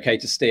 it is okay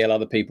to steal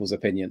other people's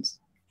opinions.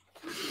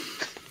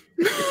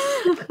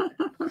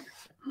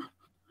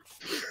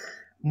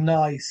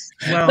 Nice.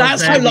 Well,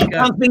 that's how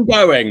lockdown's been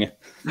going.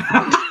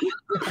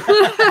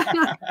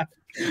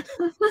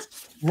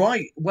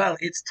 Right, well,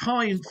 it's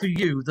time for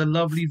you, the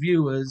lovely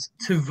viewers,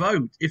 to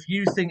vote. If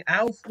you think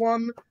Alf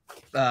won,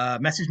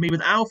 message me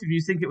with Alf. If you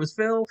think it was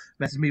Phil,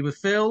 message me with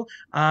Phil.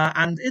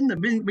 And in the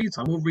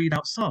meantime, we'll read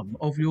out some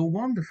of your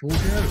wonderful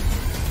jokes.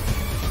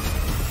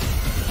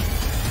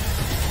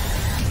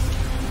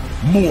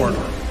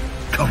 Mortal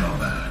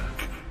Comeback.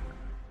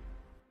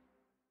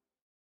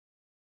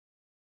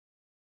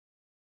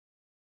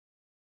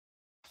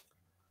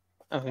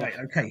 Right,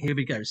 okay, here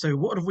we go. So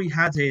what have we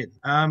had in?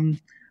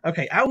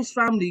 Okay, Al's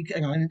family.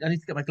 Hang on, I need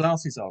to get my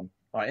glasses on.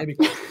 Right, here we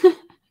go.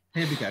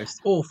 Here we go. It's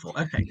awful.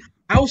 Okay,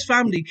 Al's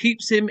family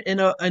keeps him in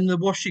the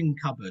washing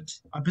cupboard.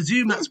 I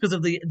presume that's because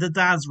of the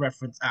Daz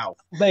reference, Alf.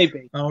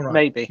 Maybe. All right.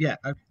 Maybe. Yeah.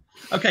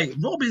 Okay.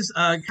 Rob is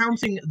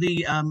counting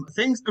the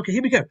things. Okay,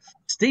 here we go.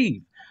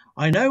 Steve,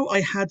 I know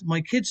I had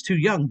my kids too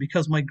young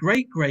because my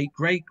great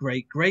grandson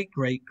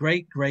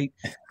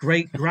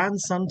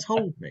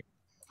told me.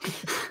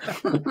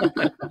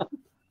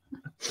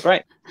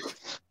 Right.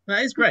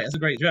 That is great. That's a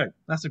great joke.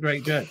 That's a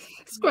great joke.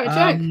 It's a great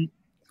joke.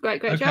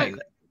 Great Okay, joke.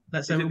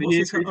 let's Is have it the what's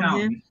year this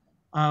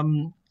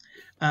on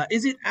here?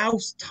 Is it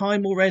Alf's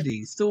time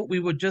already? Thought we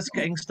were just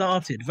getting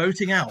started.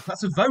 Voting Alf.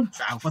 That's a vote,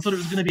 Alf. I thought it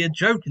was going to be a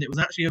joke, and it was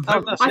actually a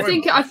vote. that's I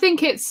think it was. It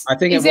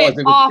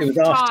was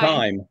half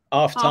time.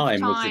 Half time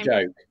was the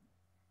joke.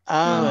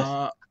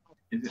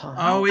 Is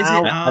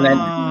it?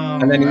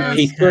 And then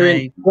he threw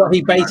in what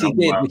he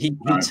basically did. He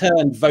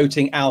turned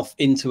voting Alf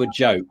into a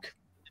joke.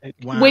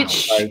 Wow.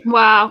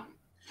 Wow.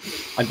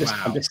 I'm just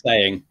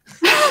saying.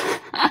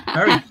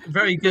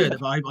 Very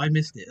good. I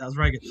missed it. That was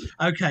very good.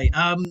 Okay.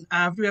 Do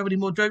we have any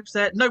more jokes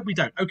there? No, we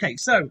don't. Okay.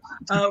 So,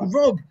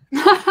 Rob,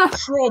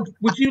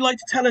 would you like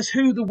to tell us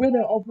who the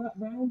winner of that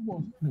round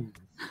was, please?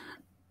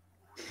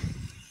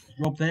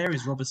 Rob, there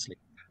is Rob asleep.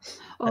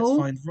 Let's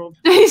find Rob.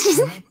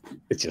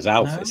 It's just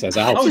Alf. No? It says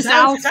Alf. Oh, it's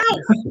Alf. It's Alf.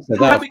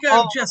 There we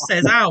go. It just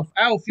says Alf.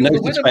 Alf, you're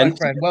the winner, my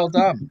friend. Well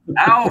done.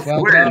 Alf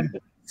wins.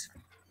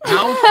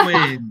 Alf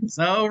wins.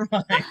 All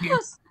right.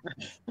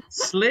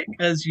 Slick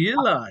as you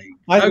like.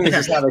 I think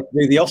this is how they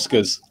do the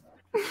Oscars.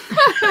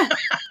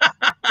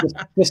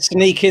 just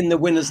sneak in the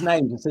winner's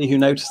name to see who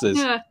notices.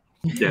 Yeah.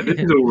 Yeah, this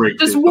is all rigged.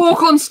 Just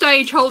walk on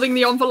stage holding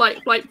the envelope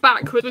like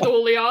backwards with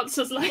all the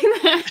answers laying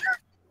there.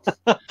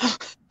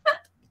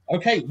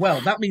 Okay, well,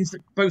 that means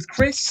that both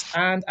Chris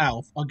and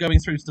Alf are going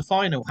through to the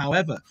final.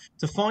 However,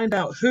 to find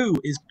out who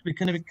is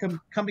going to be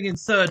coming in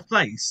third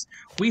place,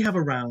 we have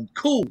a round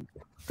called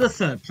the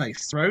Third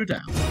Place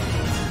Throwdown.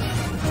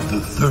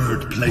 The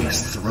Third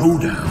Place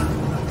Throwdown.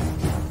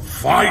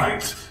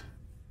 Fight!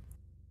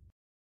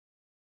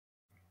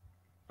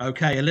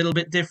 Okay, a little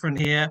bit different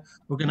here.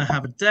 We're going to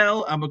have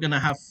Adele and we're going to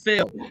have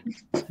Phil.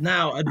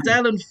 Now,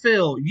 Adele and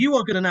Phil, you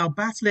are going to now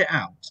battle it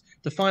out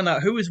to find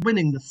out who is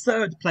winning the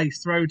Third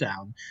Place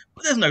Throwdown.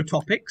 But there's no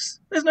topics.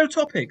 There's no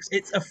topics.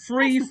 It's a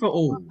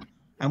free-for-all.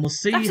 And we'll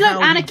see how we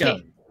go.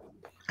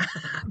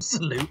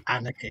 Absolute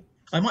anarchy.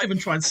 I might even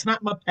try and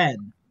snap my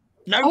pen.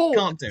 No,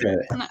 can't do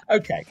it.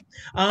 Okay.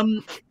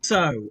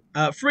 So,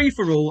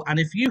 free-for-all. And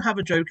if you have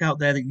a joke out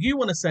there that you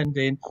want to send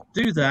in,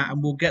 do that,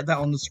 and we'll get that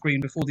on the screen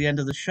before the end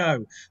of the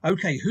show.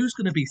 Okay, who's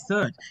going to be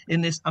third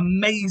in this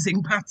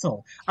amazing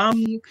battle?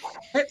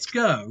 Let's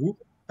go.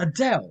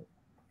 Adele.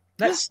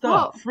 Let's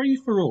start. Free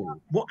for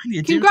all. What can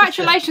you do?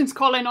 Congratulations,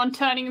 Colin, on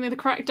turning in the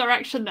correct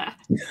direction there.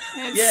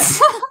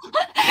 Yes.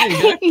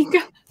 There you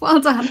go. Well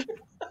done.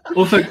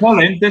 Also,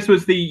 Colin, this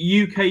was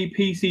the UK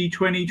PC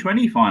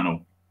 2020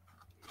 final.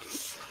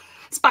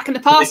 It's back in the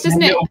past,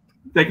 isn't it?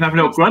 They can have a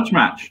little grudge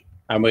match.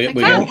 And we're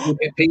going to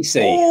get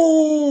PC.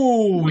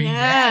 Oh,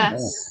 yeah.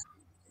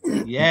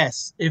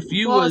 Yes. If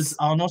viewers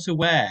are not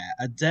aware,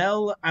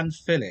 Adele and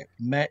Philip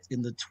met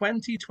in the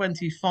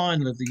 2020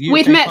 final of the UK.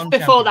 We'd met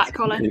before that,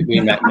 Colin. We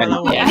met.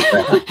 Yeah.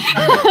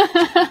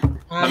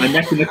 And they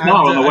met in the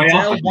car on the way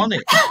Adele out. won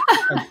it.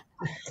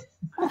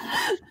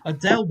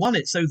 Adele won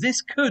it. So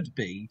this could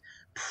be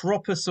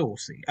proper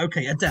saucy.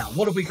 Okay, Adele,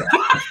 what have we got?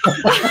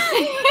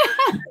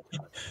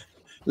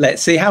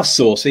 Let's see how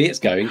saucy it's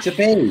going to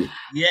be.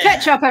 Yeah.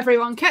 Ketchup,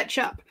 everyone.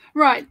 Ketchup.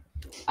 Right.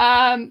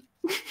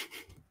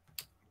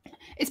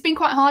 It's been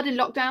quite hard in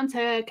lockdown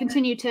to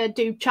continue to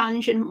do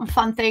challenge and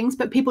fun things,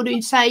 but people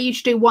do say you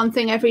should do one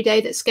thing every day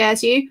that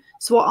scares you.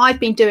 So what I've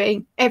been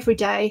doing every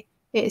day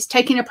is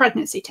taking a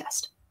pregnancy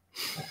test.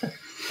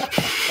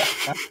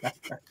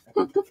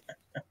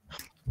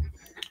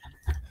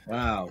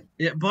 Wow.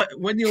 Yeah, but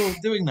when you're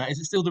doing that, is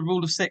it still the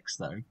rule of 6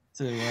 though?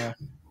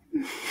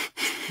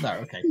 No,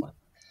 okay, fine.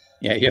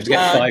 Yeah, you have to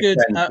get 5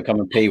 friends to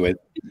come and pee with.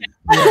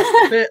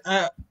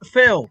 Yeah.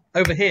 Phil,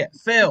 over here.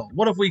 Phil,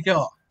 what have we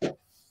got?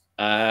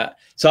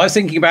 So I was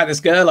thinking about this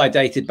girl I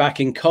dated back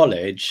in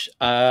college.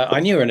 I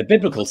knew her in a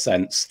biblical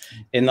sense,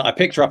 in that I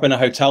picked her up in a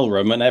hotel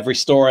room and every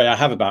story I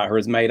have about her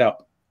is made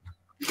up.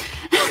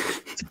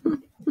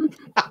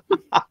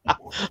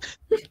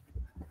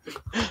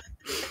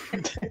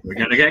 We're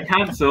going to get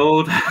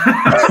cancelled.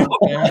 How,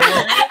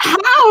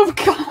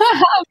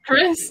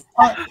 Chris?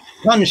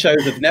 Fun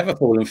shows have never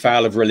fallen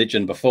foul of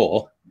religion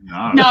before.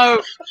 No.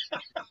 No.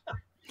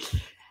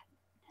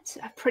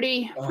 It's a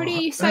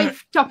pretty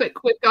safe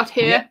topic we've got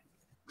here.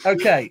 Yeah.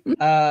 Okay,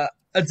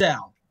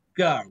 Adele,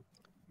 go.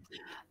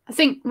 I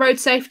think road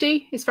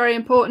safety is very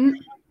important.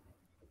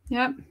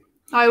 Yeah,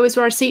 I always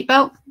wear a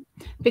seatbelt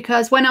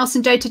because when else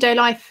in day-to-day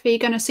life are you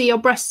going to see your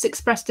breasts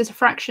expressed as a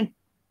fraction?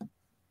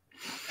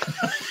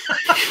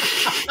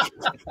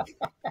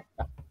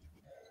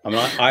 I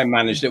mean, I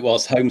managed it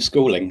whilst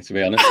homeschooling, to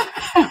be honest.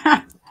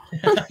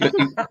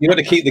 You got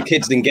to keep the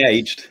kids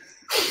engaged.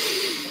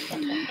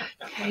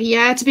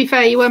 Yeah, to be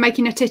fair, you were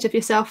making a tit of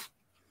yourself.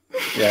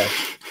 Yeah.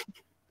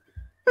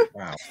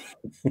 Wow.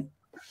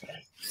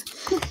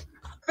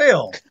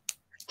 Phil.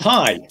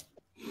 Hi.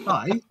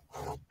 Hi.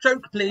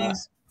 Joke,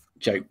 please.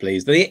 Joke,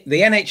 please. The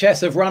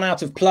NHS have run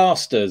out of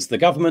plasters. The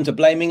government are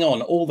blaming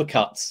on all the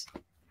cuts.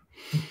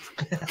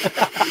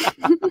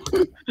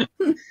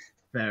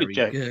 Very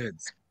good.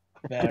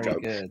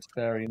 Very good.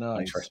 Very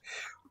nice.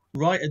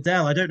 Right,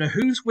 Adele, I don't know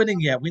who's winning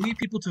yet. We need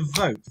people to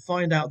vote to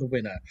find out the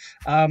winner.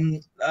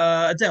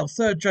 Adele,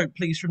 third joke,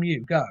 please, from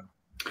you. Go.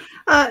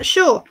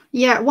 Sure.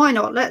 Yeah, why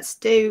not? Let's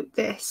do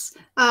this.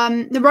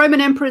 The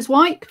Roman Emperor's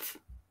wife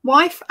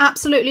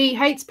absolutely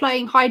hates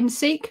playing hide and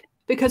seek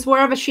because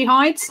wherever she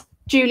hides,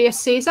 Julius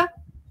Caesar.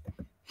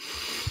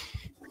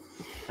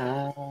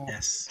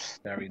 Yes,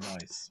 very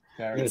nice.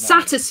 Very nice.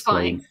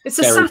 Satisfying. It's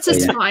a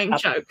satisfying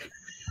joke.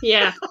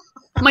 Yeah.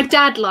 My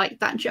dad liked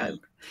that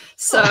joke.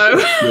 So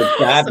your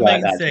dad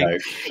liked that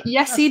joke.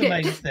 Yes, he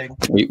did.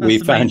 We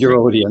found your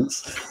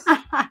audience.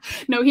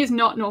 No, he's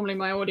not normally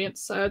my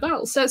audience, so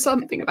that'll say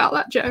something about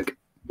that joke.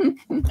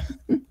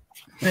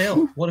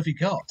 Phil, what have you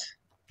got?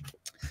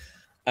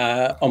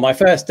 On my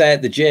first day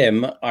at the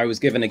gym, I was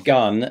given a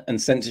gun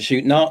and sent to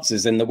shoot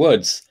Nazis in the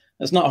woods.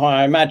 That's not how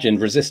I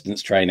imagined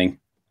resistance training.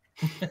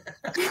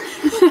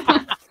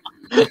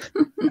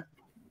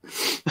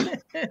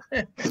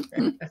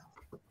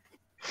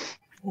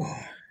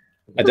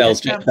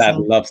 Adele's dad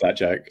loves that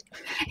joke.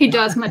 He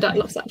does. My dad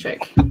loves that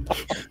joke.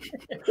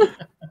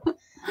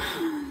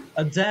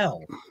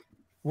 Adele,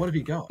 what have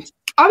you got?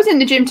 I was in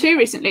the gym too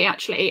recently,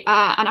 actually,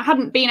 and I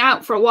hadn't been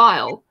out for a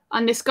while.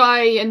 And this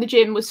guy in the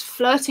gym was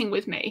flirting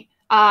with me,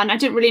 and I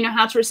didn't really know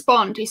how to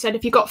respond. He said,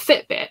 "Have you got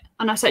Fitbit?"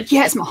 And I said,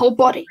 "Yeah, it's my whole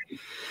body."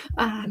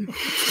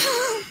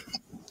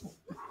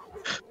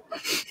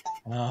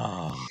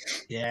 Oh,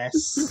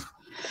 yes.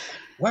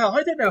 Well,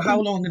 I don't know how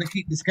long I'm going to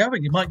keep this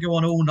going. It might go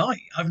on all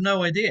night. I've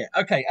no idea.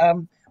 Okay,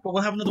 but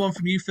we'll have another one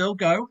from you, Phil.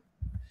 Go.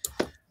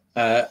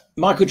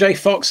 Michael J.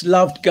 Fox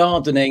loved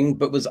gardening,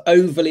 but was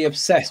overly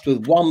obsessed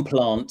with one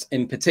plant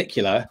in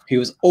particular. He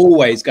was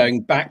always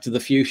going back to the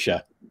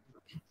fuchsia.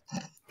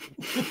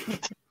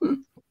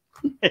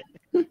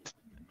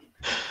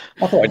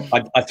 I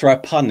thought I'd throw a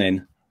pun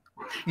in.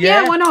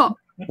 Yeah, why not?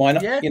 Why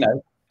not? Yeah. You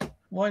know,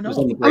 why not?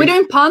 Are we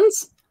doing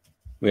puns?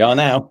 We are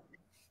now.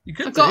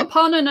 I've got a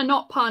pun and a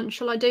not pun.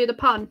 Shall I do the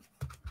pun?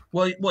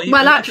 Well,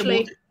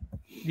 actually.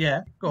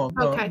 Yeah, go on.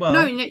 Okay. Well,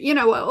 no, you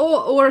know what?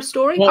 Or a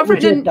story. I've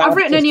written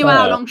a new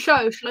hour-long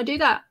show. Shall I do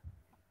that?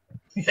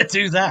 Yeah,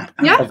 do that.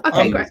 Yeah.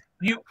 Okay, great.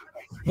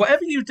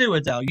 Whatever you do,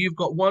 Adele, you've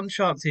got one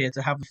chance here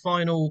to have the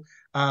final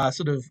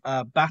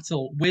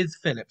battle with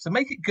Philip. So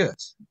make it good.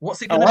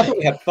 What's it going to be? I thought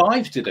we had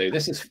 5 to do.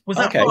 This is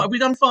that okay. 5? Have we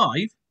done 5?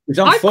 We've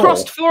done 4. I've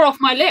crossed 4 off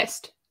my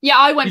list. Yeah,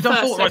 I went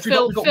first. 4, right,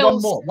 so we've got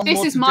one more.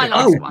 This is my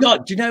last one. Oh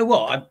God! Do you know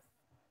what?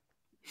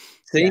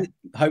 See,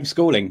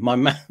 homeschooling. My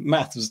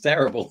math was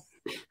terrible.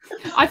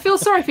 I feel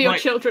sorry for your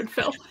children,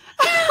 Phil.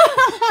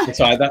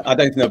 Sorry, I don't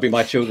think they'll be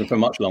my children for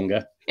much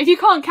longer. If you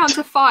can't count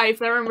to 5,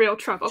 they're in real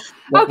trouble.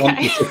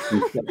 Okay.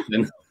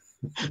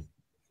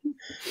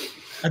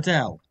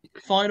 Adele,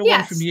 final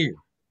one from you.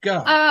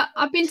 Go.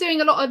 I've been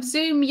doing a lot of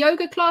Zoom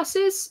yoga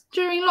classes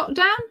during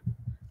lockdown.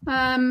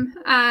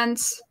 And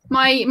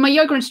my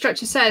yoga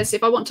instructor says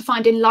if I want to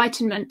find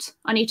enlightenment,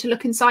 I need to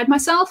look inside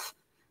myself.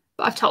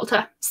 But I've told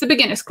her it's the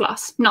beginner's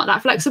class, not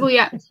that flexible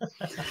yet.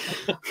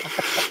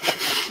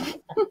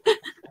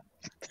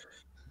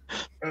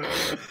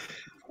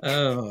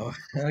 Oh,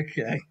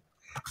 okay.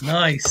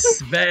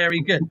 Nice.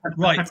 Very good.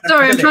 Right.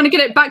 Sorry, I'm trying to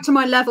get it back to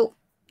my level.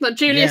 That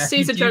Julius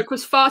Caesar joke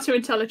was far too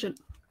intelligent.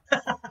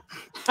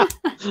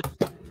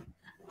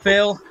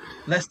 Phil,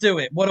 let's do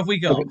it. What have we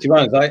got? To be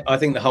honest, I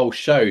think the whole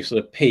show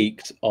sort of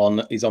peaked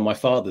on he's on my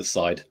father's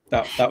side.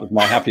 That was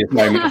my happiest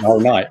moment of the whole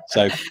night.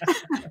 So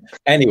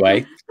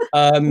anyway,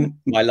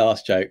 my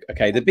last joke.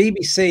 Okay, the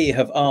BBC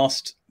have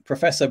asked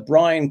Professor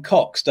Brian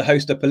Cox to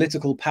host a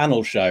political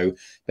panel show,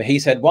 but he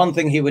said one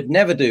thing he would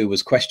never do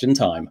was question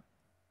time.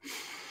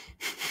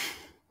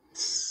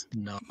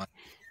 Nice.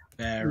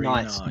 Very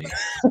nice.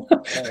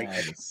 Very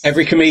nice.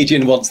 Every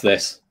comedian wants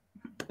this.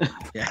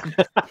 Yeah.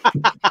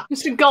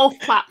 Just a golf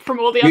clap from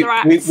all the other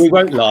acts. We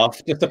won't laugh,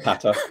 just a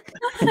patter.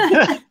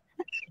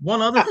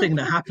 One other thing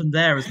that happened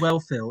there as well,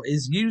 Phil,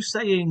 is you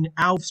saying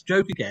Alf's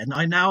joke again.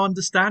 I now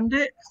understand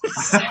it.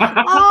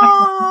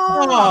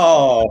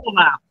 Oh.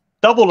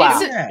 Double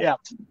laugh. It's Yeah.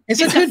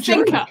 It's a good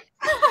joke. thinker.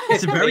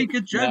 It's a very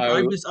good joke.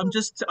 No. I'm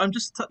just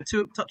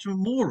touching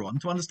more on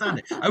to understand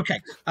it. Okay.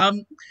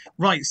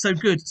 Right. So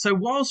good. So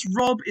whilst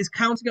Rob is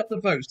counting up the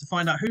votes to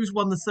find out who's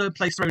won the third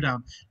place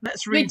throwdown,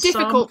 let's It'll be read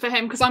difficult for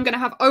him because I'm going to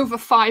have over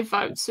 5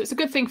 votes. So it's a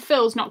good thing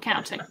Phil's not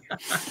counting.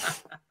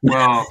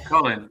 Well,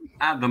 Colin,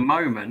 at the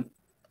moment,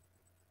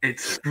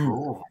 it's a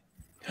draw.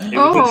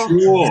 Oh. So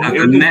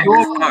the next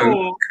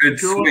vote could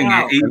swing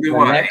it either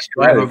way.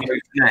 Whoever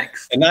votes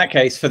next. In that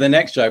case, for the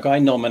next joke, I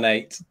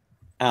nominate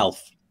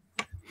Alf.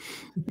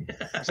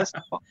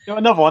 Got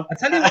another one. I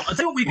tell you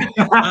what we can.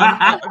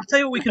 I'll tell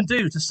you what we can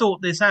do to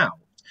sort this out.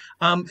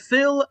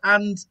 Phil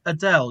and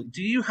Adele,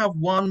 do you have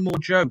one more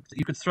joke that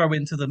you could throw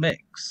into the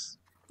mix?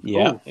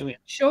 Yeah. Ooh, here we are.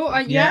 Sure,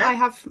 Yeah? I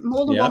have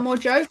more than Yeah. one more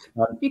joke.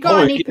 You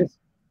got any?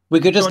 We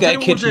could just So I'll get a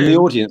tell you kid what from we'll the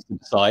do. audience to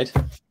decide.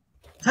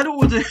 Tell you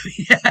what we'll do.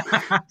 Yeah.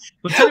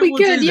 Well, tell you We what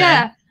we'll could, do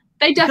yeah. then.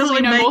 They definitely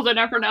I know made- more than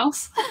everyone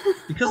else.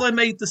 Because I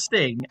made the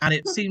sting and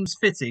it seems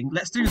fitting,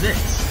 let's do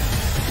this.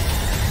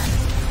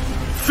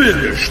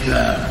 Finish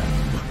them.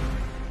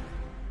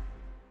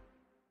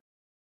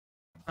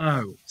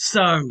 Oh,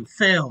 so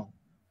Phil,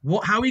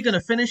 how are you going to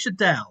finish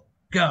Adele?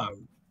 Go.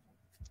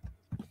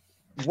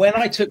 When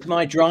I took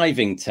my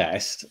driving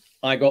test,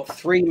 I got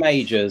 3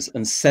 majors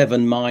and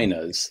 7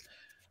 minors.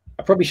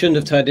 I probably shouldn't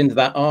have turned into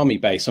that army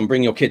base on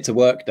Bring Your Kid to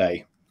Work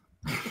Day.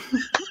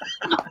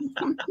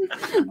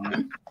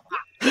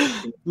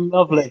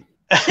 Lovely.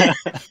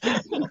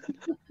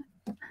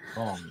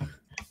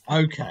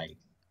 Okay.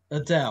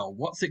 Adele,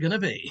 what's it going to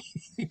be?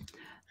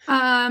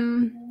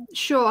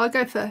 Sure, I'll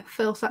go for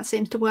Phil. That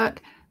seems to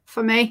work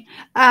for me.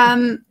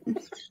 When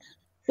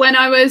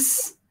I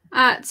was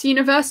at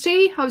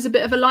university, I was a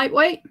bit of a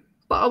lightweight,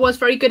 but I was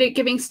very good at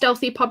giving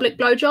stealthy public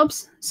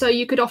blowjobs. So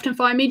you could often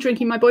find me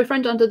drinking my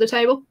boyfriend under the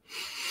table.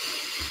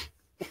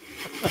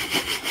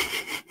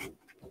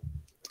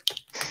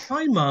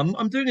 Hi, Mum.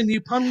 I'm doing a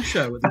new pun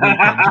show at the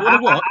weekend. Do you want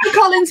to watch?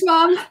 Colin's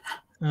mum.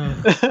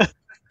 Oh.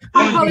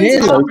 Hi, Colin's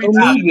Here's a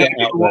mum. media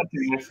outlet.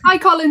 Hi,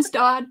 Colin's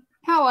dad.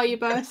 How are you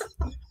both?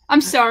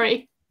 I'm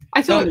sorry.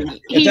 I thought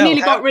he Adele,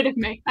 nearly got rid of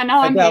me, and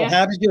now I'm Adele, here.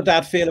 how did your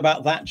dad feel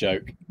about that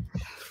joke?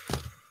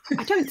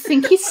 I don't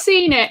think he's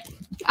seen it,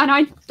 and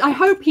I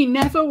hope he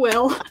never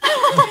will.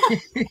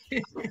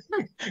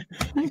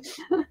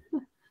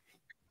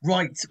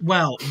 Right.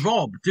 Well,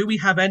 Rob, do we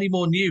have any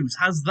more news?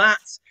 Has that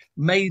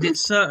made it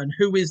certain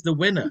who is the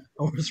winner?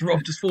 Or has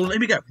Rob just fallen? Here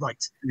we go.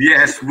 Right.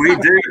 Yes, we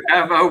do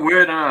have a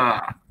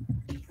winner.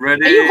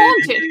 Ready? Are you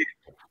haunted?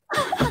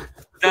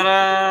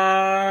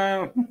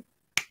 Ta-da!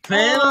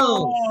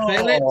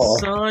 Philip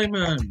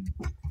Simon.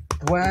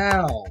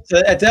 Wow.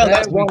 So Adele,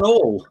 that's There we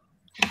 1-1.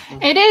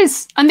 It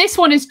is, and this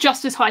one is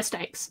just as high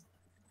stakes.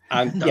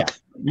 And yeah,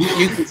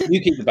 you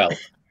keep the belt.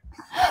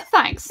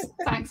 Thanks,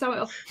 I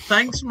will.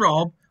 Thanks,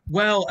 Rob.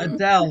 Well,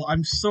 Adele,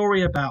 I'm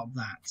sorry about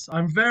that.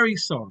 I'm very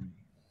sorry.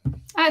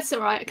 That's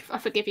all right. I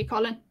forgive you,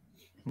 Colin.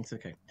 It's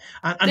okay.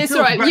 And It's Phil,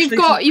 all right.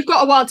 congratulations. You've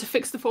got a while to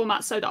fix the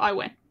format so that I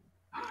win.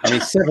 I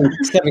mean, seven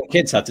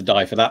kids had to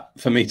die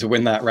for me to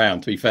win that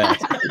round, to be fair.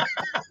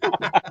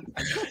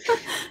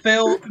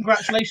 Phil,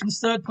 congratulations.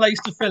 3rd place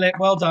to Philip.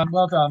 Well done.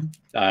 Well done.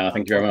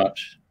 Thank you very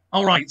much.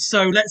 All right,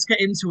 so let's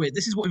get into it.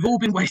 This is what we've all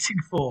been waiting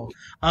for.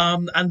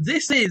 And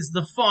this is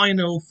the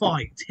final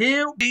fight.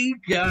 Here we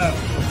go.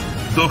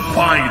 The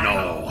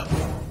final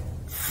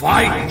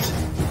fight.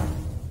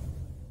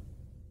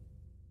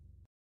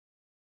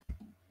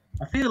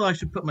 I feel I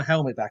should put my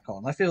helmet back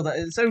on. I feel that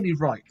it's only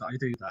right that I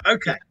do that.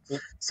 Okay,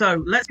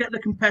 so let's get the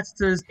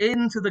competitors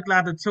into the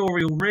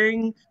gladiatorial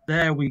ring.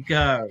 There we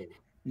go.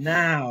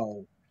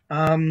 Now,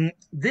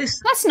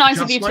 this... That's nice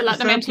of just you to like let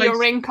the them third into your place-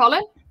 ring,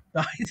 Colin.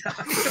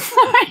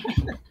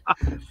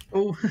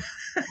 Oh.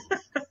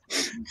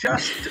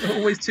 Just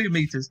always 2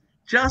 meters.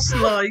 Just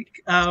like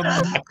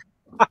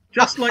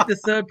the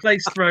 3rd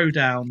place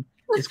throwdown.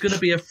 It's going to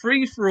be a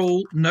free for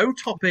all, no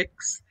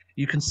topics.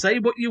 You can say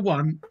what you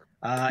want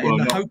in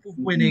the hope of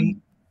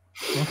winning.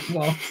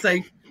 Well,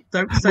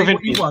 don't say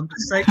what you want.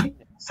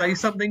 Say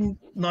something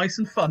nice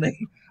and funny.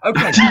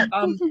 Okay,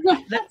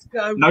 let's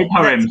go. No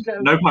poems. Let's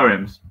go. No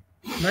poems.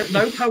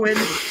 No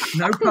poems.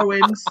 No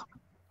poems.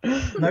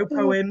 No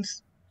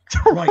poems.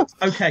 Right.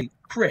 Okay,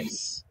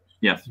 Chris.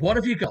 Yes. What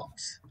have you got?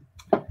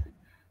 So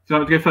I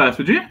want to go first,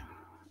 would you?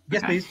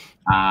 Yes, Okay. please.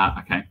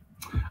 Okay.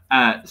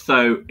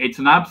 So it's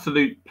an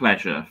absolute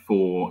pleasure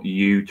for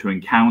you to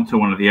encounter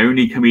one of the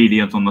only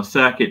comedians on the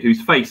circuit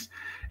whose face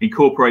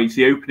incorporates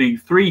the opening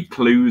 3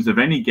 clues of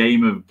any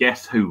game of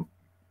Guess Who.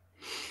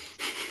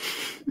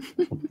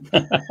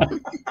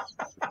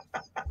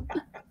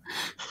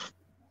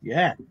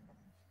 Yeah.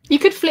 You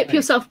could flip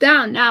yourself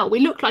down now. We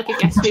look like a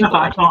Guess Who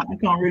I board.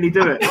 can't really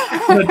do it.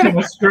 I'm going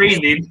to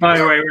screen the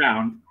entire way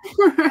around.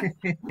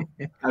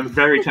 I'm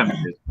very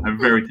tempted.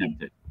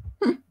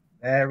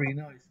 Very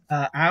nice.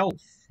 Alf,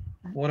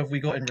 what have we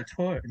got in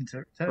return?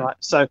 Right.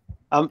 So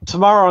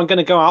tomorrow I'm going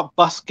to go out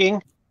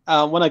busking.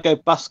 When I go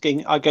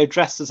busking, I go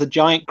dressed as a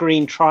giant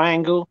green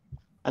triangle,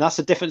 and that's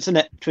the difference in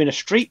it between a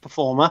street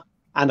performer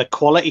and a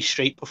quality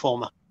street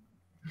performer.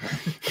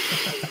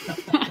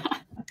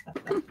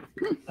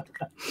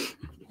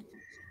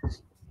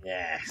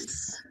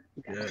 Yes.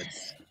 Good.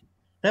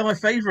 They're my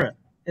favourite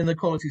in the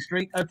quality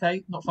streak.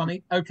 Okay, not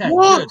funny. Okay,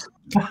 What?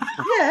 good.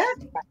 Yeah.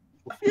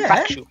 Yeah.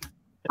 Factual.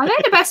 Are they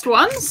the best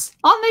ones?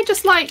 Aren't they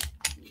just like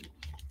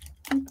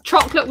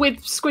chocolate with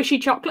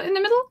squishy chocolate in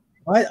the middle?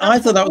 I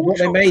thought that was what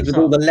they made with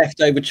all the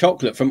leftover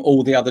chocolate from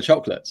all the other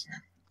chocolates.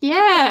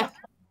 Yeah.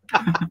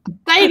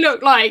 They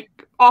look like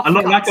off. I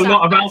look like a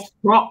lot of Alf's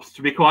props,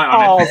 to be quite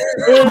honest.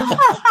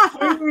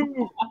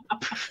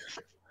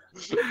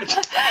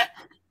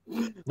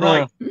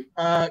 Right.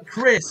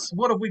 Chris,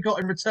 what have we got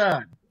in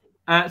return?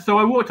 So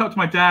I walked up to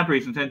my dad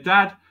recently and said,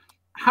 Dad,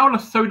 how do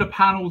solar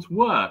panels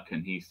work?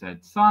 And he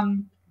said,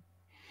 Son.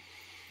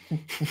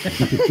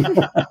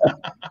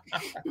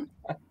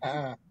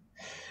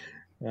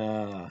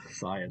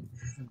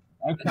 Science.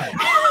 Okay.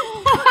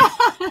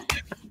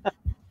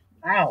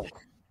 Ow.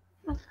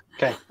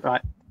 Okay,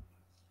 right.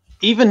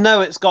 Even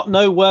though it's got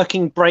no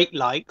working brake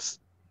lights,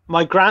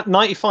 my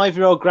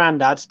 95-year-old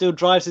granddad still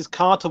drives his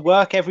car to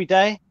work every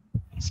day.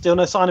 Still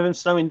no sign of him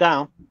slowing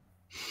down.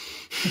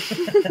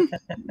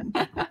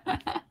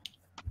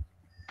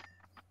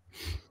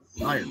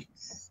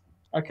 Science.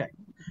 Okay.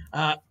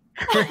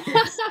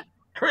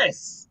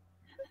 Chris.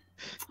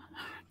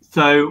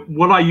 So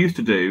what I used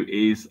to do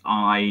is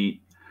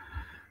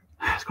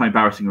it's quite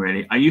embarrassing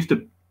really. I used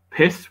to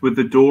piss with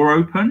the door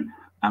open,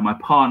 and my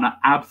partner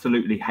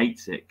absolutely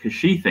hates it because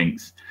she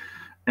thinks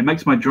it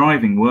makes my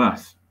driving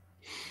worse.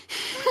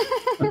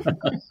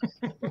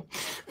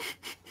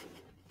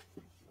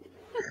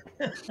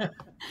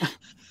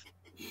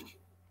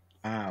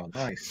 Wow,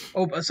 nice.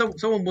 Oh, but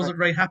someone wasn't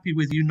very happy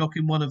with you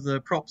knocking one of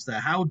the props there.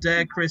 How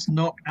dare Chris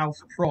knock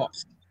Alf's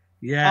props?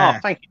 Yeah. Oh,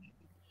 thank you.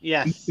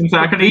 Yes. So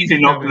I can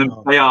easily knock them.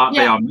 They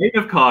are made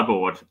of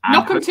cardboard. And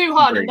knock them too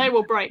hard and they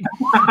will break.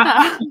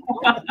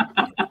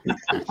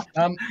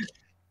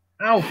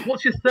 Alf,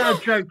 what's your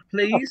third joke,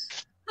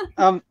 please?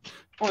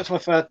 What's my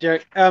third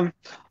joke?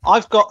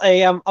 I've got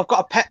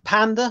a pet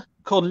panda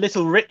called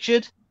Little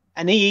Richard,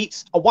 and he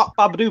eats a wap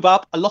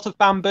babadoo a lot of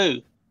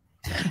bamboo.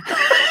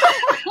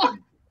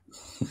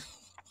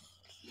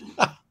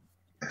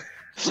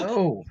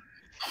 Oh,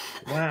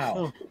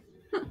 wow.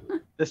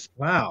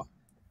 Wow.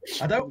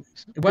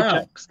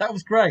 Wow, that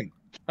was great.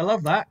 I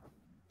love that.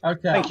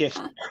 Okay. Thank you.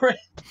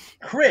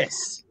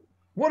 Chris,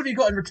 what have you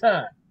got in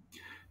return?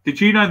 Did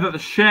you know that the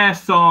Cher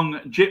song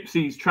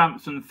Gypsies,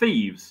 Tramps and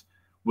Thieves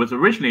was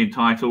originally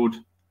entitled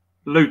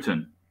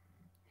Luton?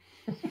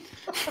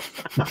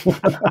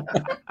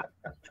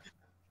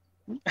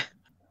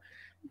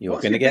 You're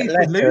What's going to your get beef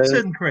with letters.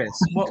 Luton, Chris.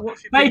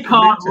 What's your They beef with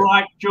can't Luton?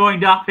 write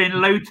joined up in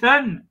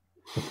Luton.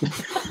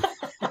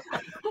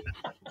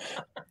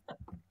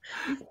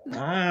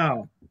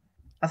 Wow.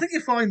 I think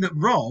you find that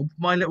Rob,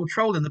 my little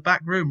troll in the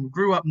back room,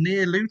 grew up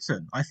near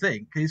Luton. I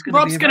think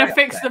Rob's going to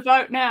fix the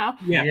vote now.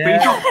 Yeah, but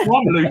he's not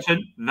from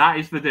Luton. That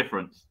is the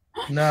difference.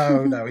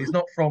 No, he's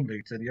not from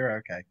Luton. You're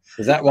okay.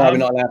 Is that why we're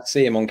not allowed to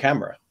see him on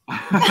camera?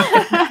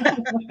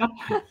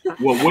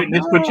 Well,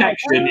 witness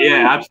protection.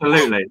 Yeah,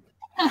 absolutely.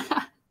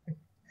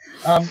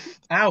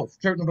 Alf,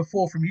 joke number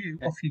 4 from you.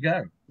 Off you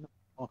go.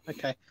 Oh,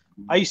 okay.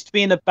 I used to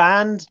be in a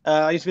band.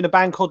 I used to be in a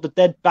band called the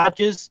Dead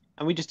Badgers,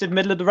 and we just did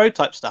middle of the road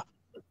type stuff.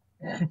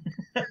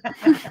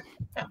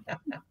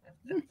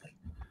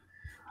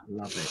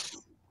 Love it.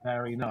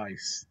 Very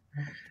nice.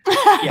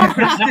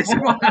 Yeah, this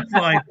one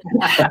fine.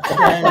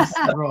 Yes,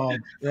 Rob.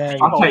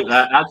 I'll take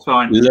that. That's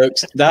fine.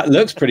 That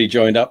looks pretty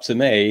joined up to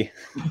me.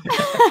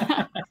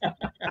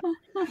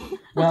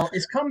 Well,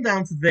 it's come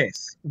down to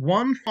this.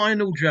 One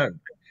final joke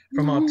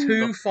from our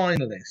 2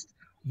 finalists.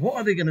 What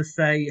are they going to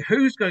say?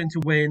 Who's going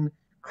to win?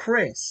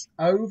 Chris,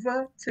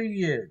 over to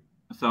you.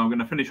 So I'm going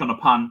to finish on a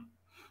pun.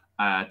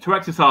 To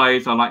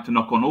exercise, I like to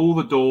knock on all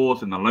the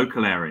doors in the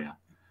local area.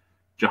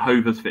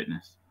 Jehovah's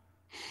Fitness.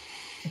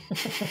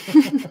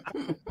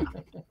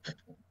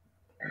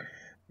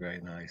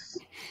 Very nice.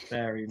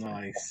 Very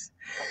nice.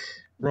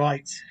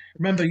 Right.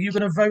 Remember, you're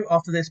going to vote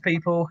after this,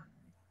 people.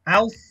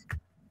 Alf,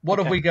 what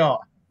have we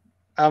got?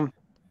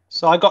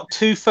 So I got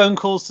 2 phone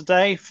calls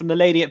today from the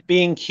lady at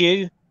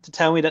B&Q to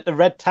tell me that the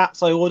red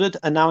taps I ordered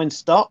are now in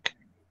stock.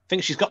 I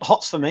think she's got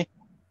hots for me.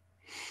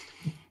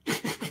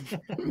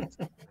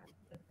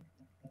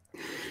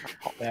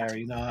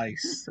 Very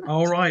nice.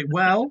 All right.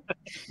 Well,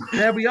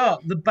 there we are.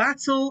 The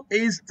battle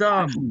is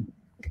done.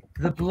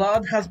 The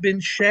blood has been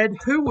shed.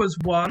 Who has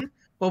won?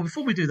 Well,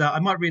 before we do that, I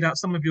might read out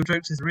some of your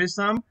jokes if there is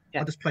some.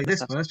 Yeah, I'll just play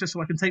this first, just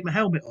so I can take my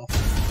helmet off.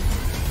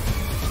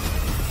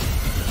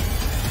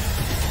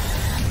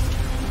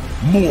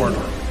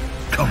 Mortal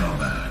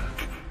Comeback.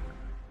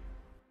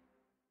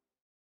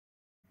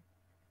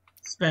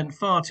 Spent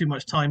far too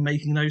much time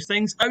making those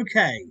things.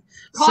 Okay.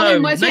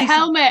 Colin, where's your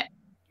helmet?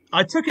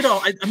 I took it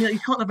off. I mean, you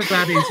can't have a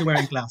gladiator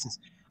wearing glasses.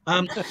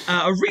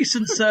 A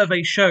recent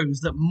survey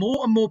shows that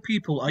more and more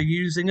people are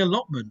using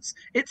allotments.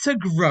 It's a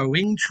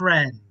growing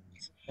trend.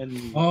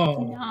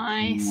 Oh,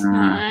 Nice.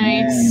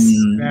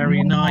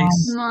 very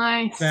nice.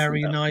 Nice.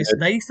 Very nice.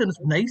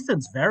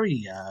 Nathan's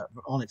very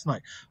on it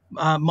tonight.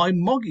 My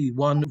Moggy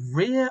won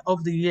Rear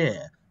of the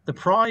Year, The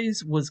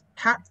prize was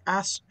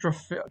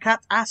catastrophe.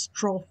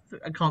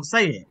 I can't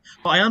say it,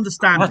 but I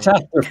understand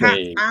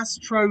Catastrophe. it.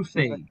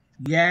 Catastrophe.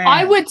 Yeah.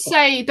 I would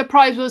say the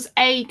prize was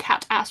a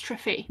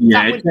catastrophe. Yeah,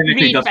 That it would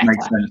technically read does make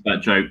better. sense,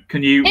 that joke.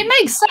 Can you It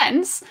makes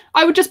sense.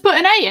 I would just put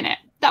an A in it.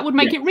 That would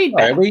make it read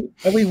Sorry,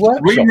 better. are we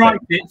workshopping? rewrite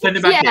it, send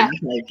it back Yeah.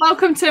 in? Okay.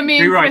 Welcome to me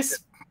and Rewrite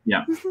Chris.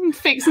 Yeah.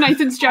 Fix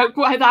Nathan's joke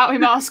without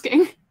him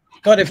asking.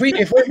 God, if we're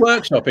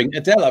workshopping,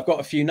 Adele, I've got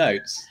a few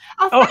notes.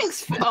 Oh,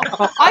 thanks, Phil.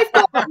 I've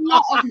got a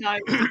lot of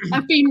notes.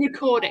 I've been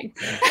recording.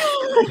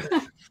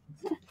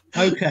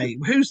 Okay,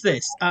 who's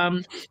this?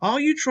 Are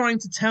you trying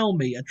to tell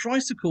me a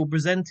tricycle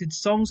presented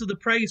Songs of the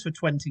Praise for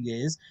 20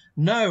 years?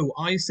 No,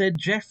 I said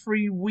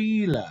Jeffrey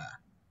Wheeler.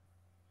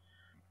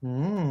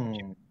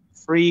 Freewheeler.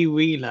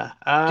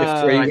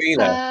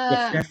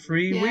 Freewheeler.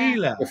 Jeffrey yeah.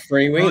 Wheeler.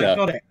 Freewheeler. Right,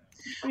 got it.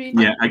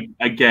 Yeah,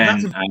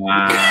 again.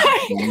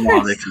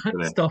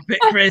 Stop it,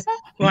 Chris.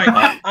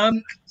 Right.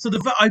 So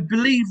I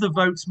believe the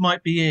votes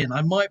might be in.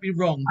 I might be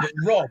wrong, but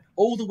Rob,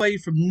 all the way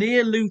from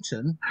near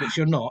Luton, which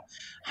you're not,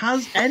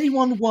 has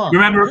anyone won?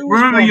 Remember, Who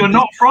has won you're this?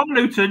 not from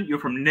Luton. You're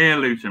from near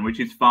Luton, which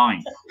is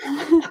fine.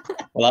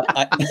 Well,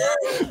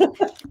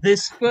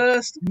 This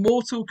first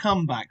mortal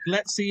comeback.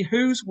 Let's see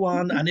who's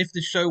won and if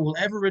the show will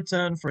ever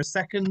return for a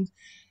second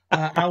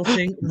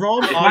outing.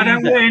 Rob, If are I you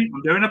don't there? win,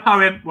 I'm doing a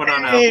poem. Well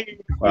done, Al.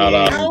 well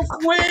done. Alf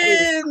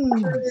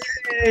wins!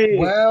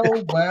 Well.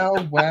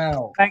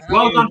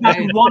 Well done,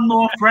 having one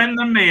more friend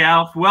than me,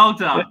 Alf. Well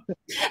done.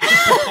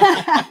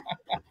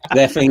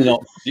 Definitely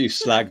not you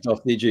slagged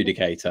off the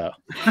adjudicator.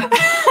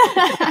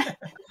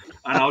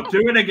 And I'll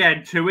do it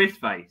again to his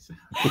face.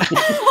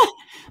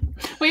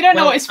 We don't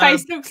know Well, what his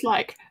face looks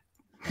like.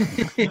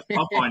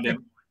 I'll find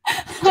him.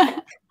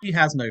 He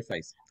has no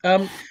face.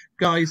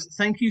 Guys,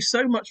 thank you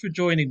so much for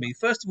joining me.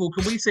 First of all,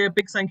 can we say a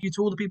big thank you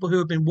to all the people who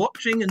have been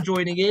watching and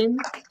joining in?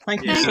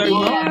 Thank you so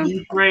much.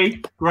 You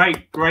three.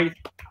 Great. Great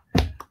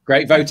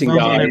voting, Well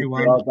done, guys.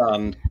 everyone. Well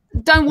done.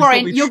 Don't worry,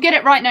 thought we- you'll get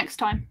it right next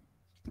time.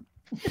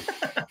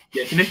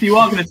 Yes, and if you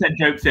are going to send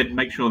jokes in,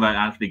 make sure they're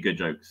actually good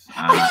jokes.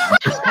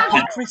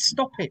 Chris,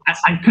 stop it.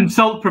 And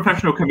consult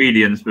professional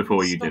comedians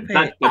before you do.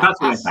 Stop it. That's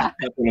what I'm saying.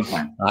 That's what I'm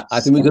saying. I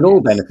think we could all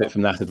benefit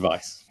from that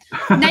advice.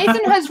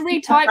 Nathan has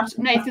retyped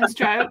Nathan's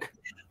joke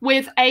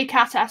with a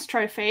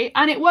catastrophe,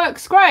 and it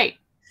works great.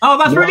 Oh,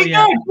 that's really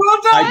yeah. good.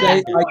 Well done. I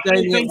don't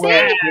think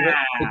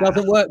it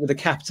doesn't work with a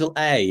capital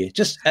A.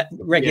 Just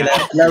regular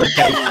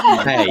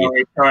lowercase A.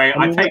 Sorry.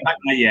 I take back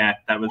my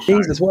that was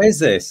Jesus, what is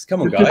this?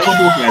 Come on, Just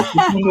guys.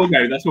 one more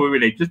go. That's all we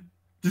really need.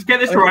 Just get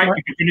this right. You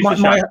can finish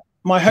the show.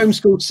 My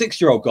homeschooled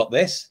 6-year-old got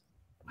this.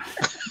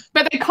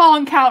 But they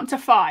can't count to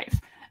 5.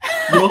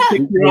 Your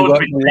 6-year-old's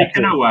been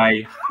taken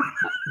away.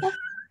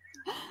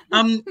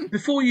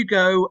 Before you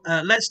go,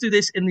 let's do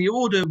this in the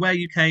order where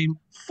you came.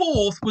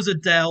 Fourth was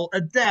Adele.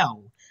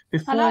 Adele,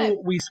 before Hello.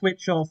 we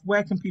switch off,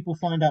 where can people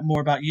find out more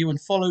about you and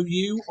follow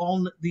you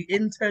on the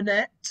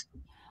internet?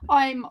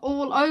 I'm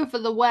all over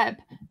the web.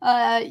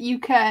 You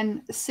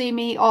can see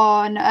me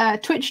on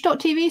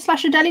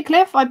twitch.tv/Adele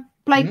Cliff. I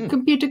play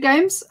computer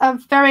games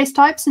of various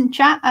types and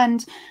chat.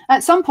 And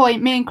at some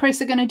point, me and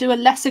Chris are going to do a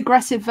less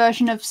aggressive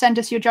version of Send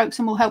Us Your Jokes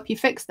and we'll help you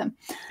fix them.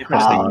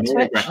 More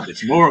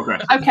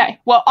aggressive. Okay,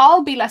 well,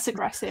 I'll be less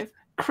aggressive.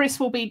 Chris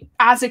will be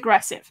as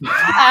aggressive.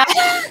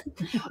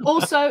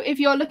 Also, if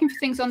you're looking for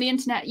things on the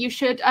internet, you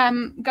should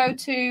go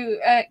to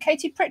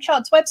Katie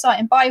Pritchard's website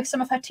and buy some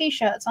of her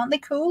t-shirts. Aren't they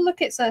cool? Look,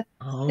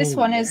 this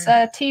one is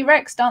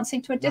T-Rex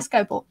dancing to a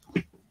disco ball.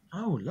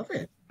 Oh, love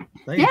it.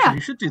 Yeah.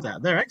 You should do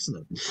that. They're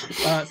excellent.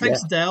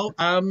 Thanks, Adele.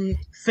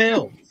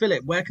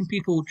 Philip, where can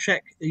people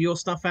check your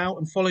stuff out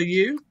and follow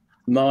you?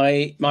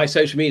 My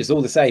social media is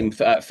all the same.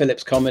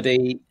 Philip's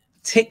Comedy,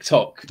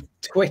 TikTok,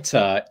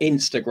 Twitter,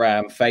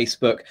 Instagram,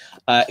 Facebook.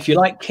 If you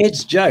like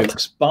kids'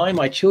 jokes, buy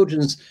my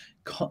children's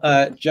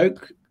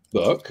joke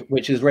book,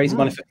 which is raising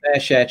money for Fair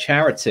Share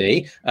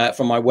charity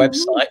from my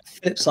website,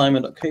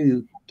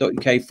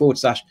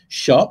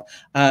 philipsimon.co.uk/shop.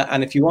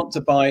 And if you want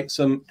to buy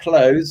some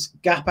clothes,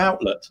 Gap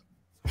Outlet.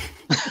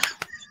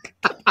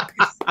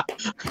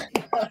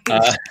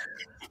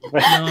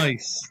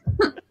 Nice.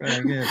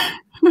 Very good.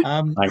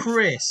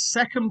 Chris,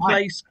 second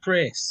place,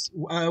 Chris.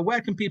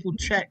 Where can people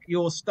check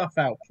your stuff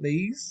out,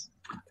 please?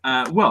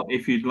 Well,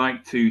 if you'd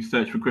like to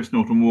search for Chris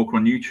Norton Walker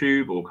on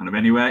YouTube or kind of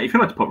anywhere, if you'd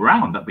like to pop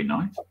around, that'd be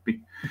nice.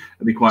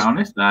 I'll be quite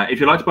honest. If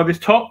you'd like to buy this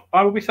top,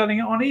 I will be selling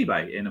it on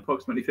eBay in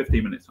approximately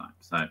 15 minutes time.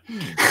 So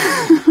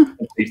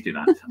please do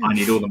that. I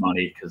need all the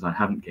money because I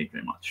haven't kicked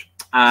very much.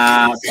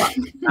 But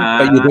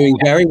you're doing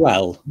very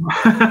well.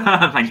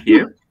 Thank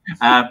you.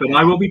 But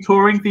I will be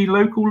touring the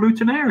local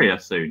Luton area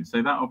soon,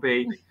 so that'll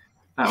be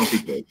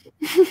good.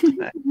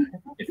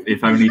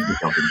 if only for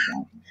shopping.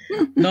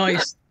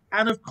 Nice.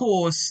 And of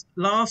course,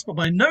 last but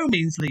by no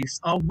means least,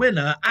 our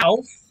winner,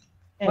 Alf.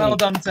 Well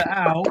done to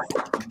Alf.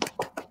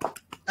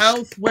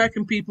 Alf, where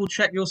can people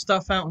check your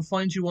stuff out and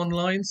find you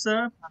online,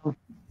 sir?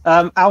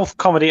 Alf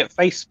Comedy at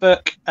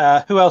Facebook.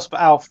 Who else but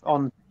Alf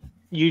on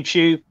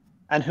YouTube?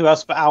 And who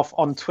else but Alf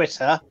on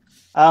Twitter?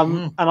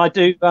 And I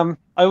do. I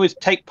always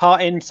take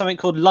part in something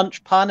called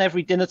lunch pun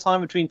every dinner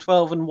time between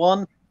 12 and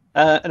 1,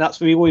 and that's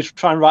where we always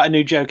try and write a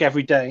new joke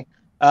every day.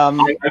 I've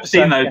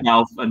seen those,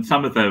 Alf, and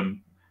some of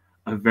them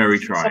are very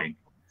trying.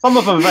 Some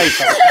of them are very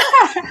trying.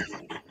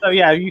 So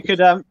yeah, you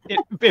could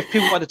if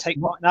people want to take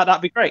part in that,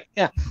 that'd be great.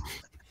 Yeah.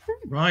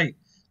 Right.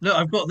 Look,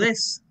 I've got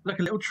this. Look,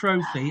 a little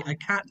trophy, a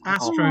cat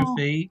ass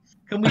trophy.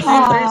 Can we do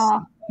this?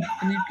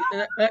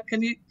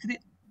 Can you?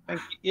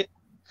 Thank you.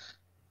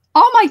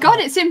 Oh my God,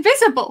 it's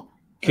invisible.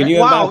 Can you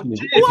imagine?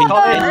 There you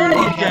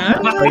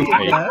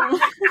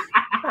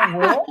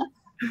go.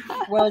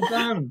 Well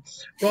done.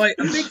 Right,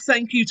 a big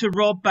thank you to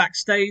Rob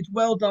backstage.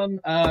 Well done.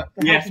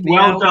 Yes,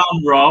 well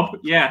done, Rob.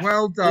 Yes.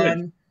 Well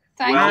done.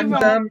 Thank you,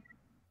 Rob.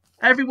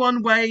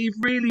 Everyone wave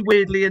really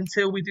weirdly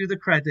until we do the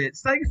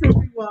credits. Thanks,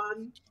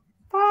 everyone.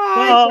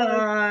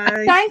 Bye.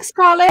 Bye. Thanks,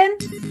 Colin.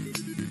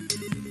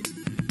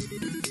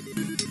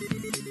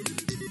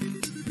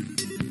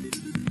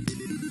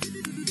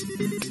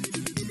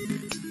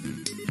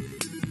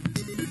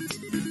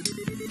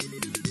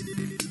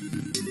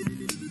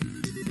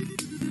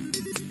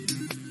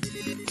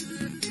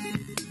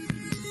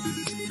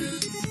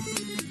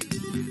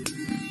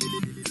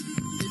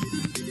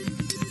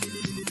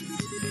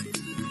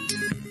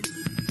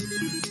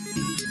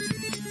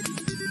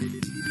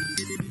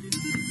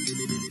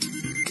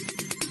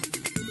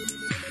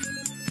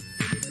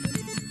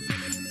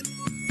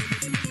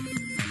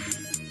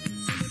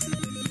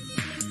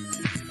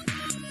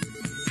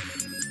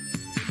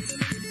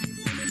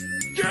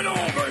 Get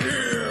over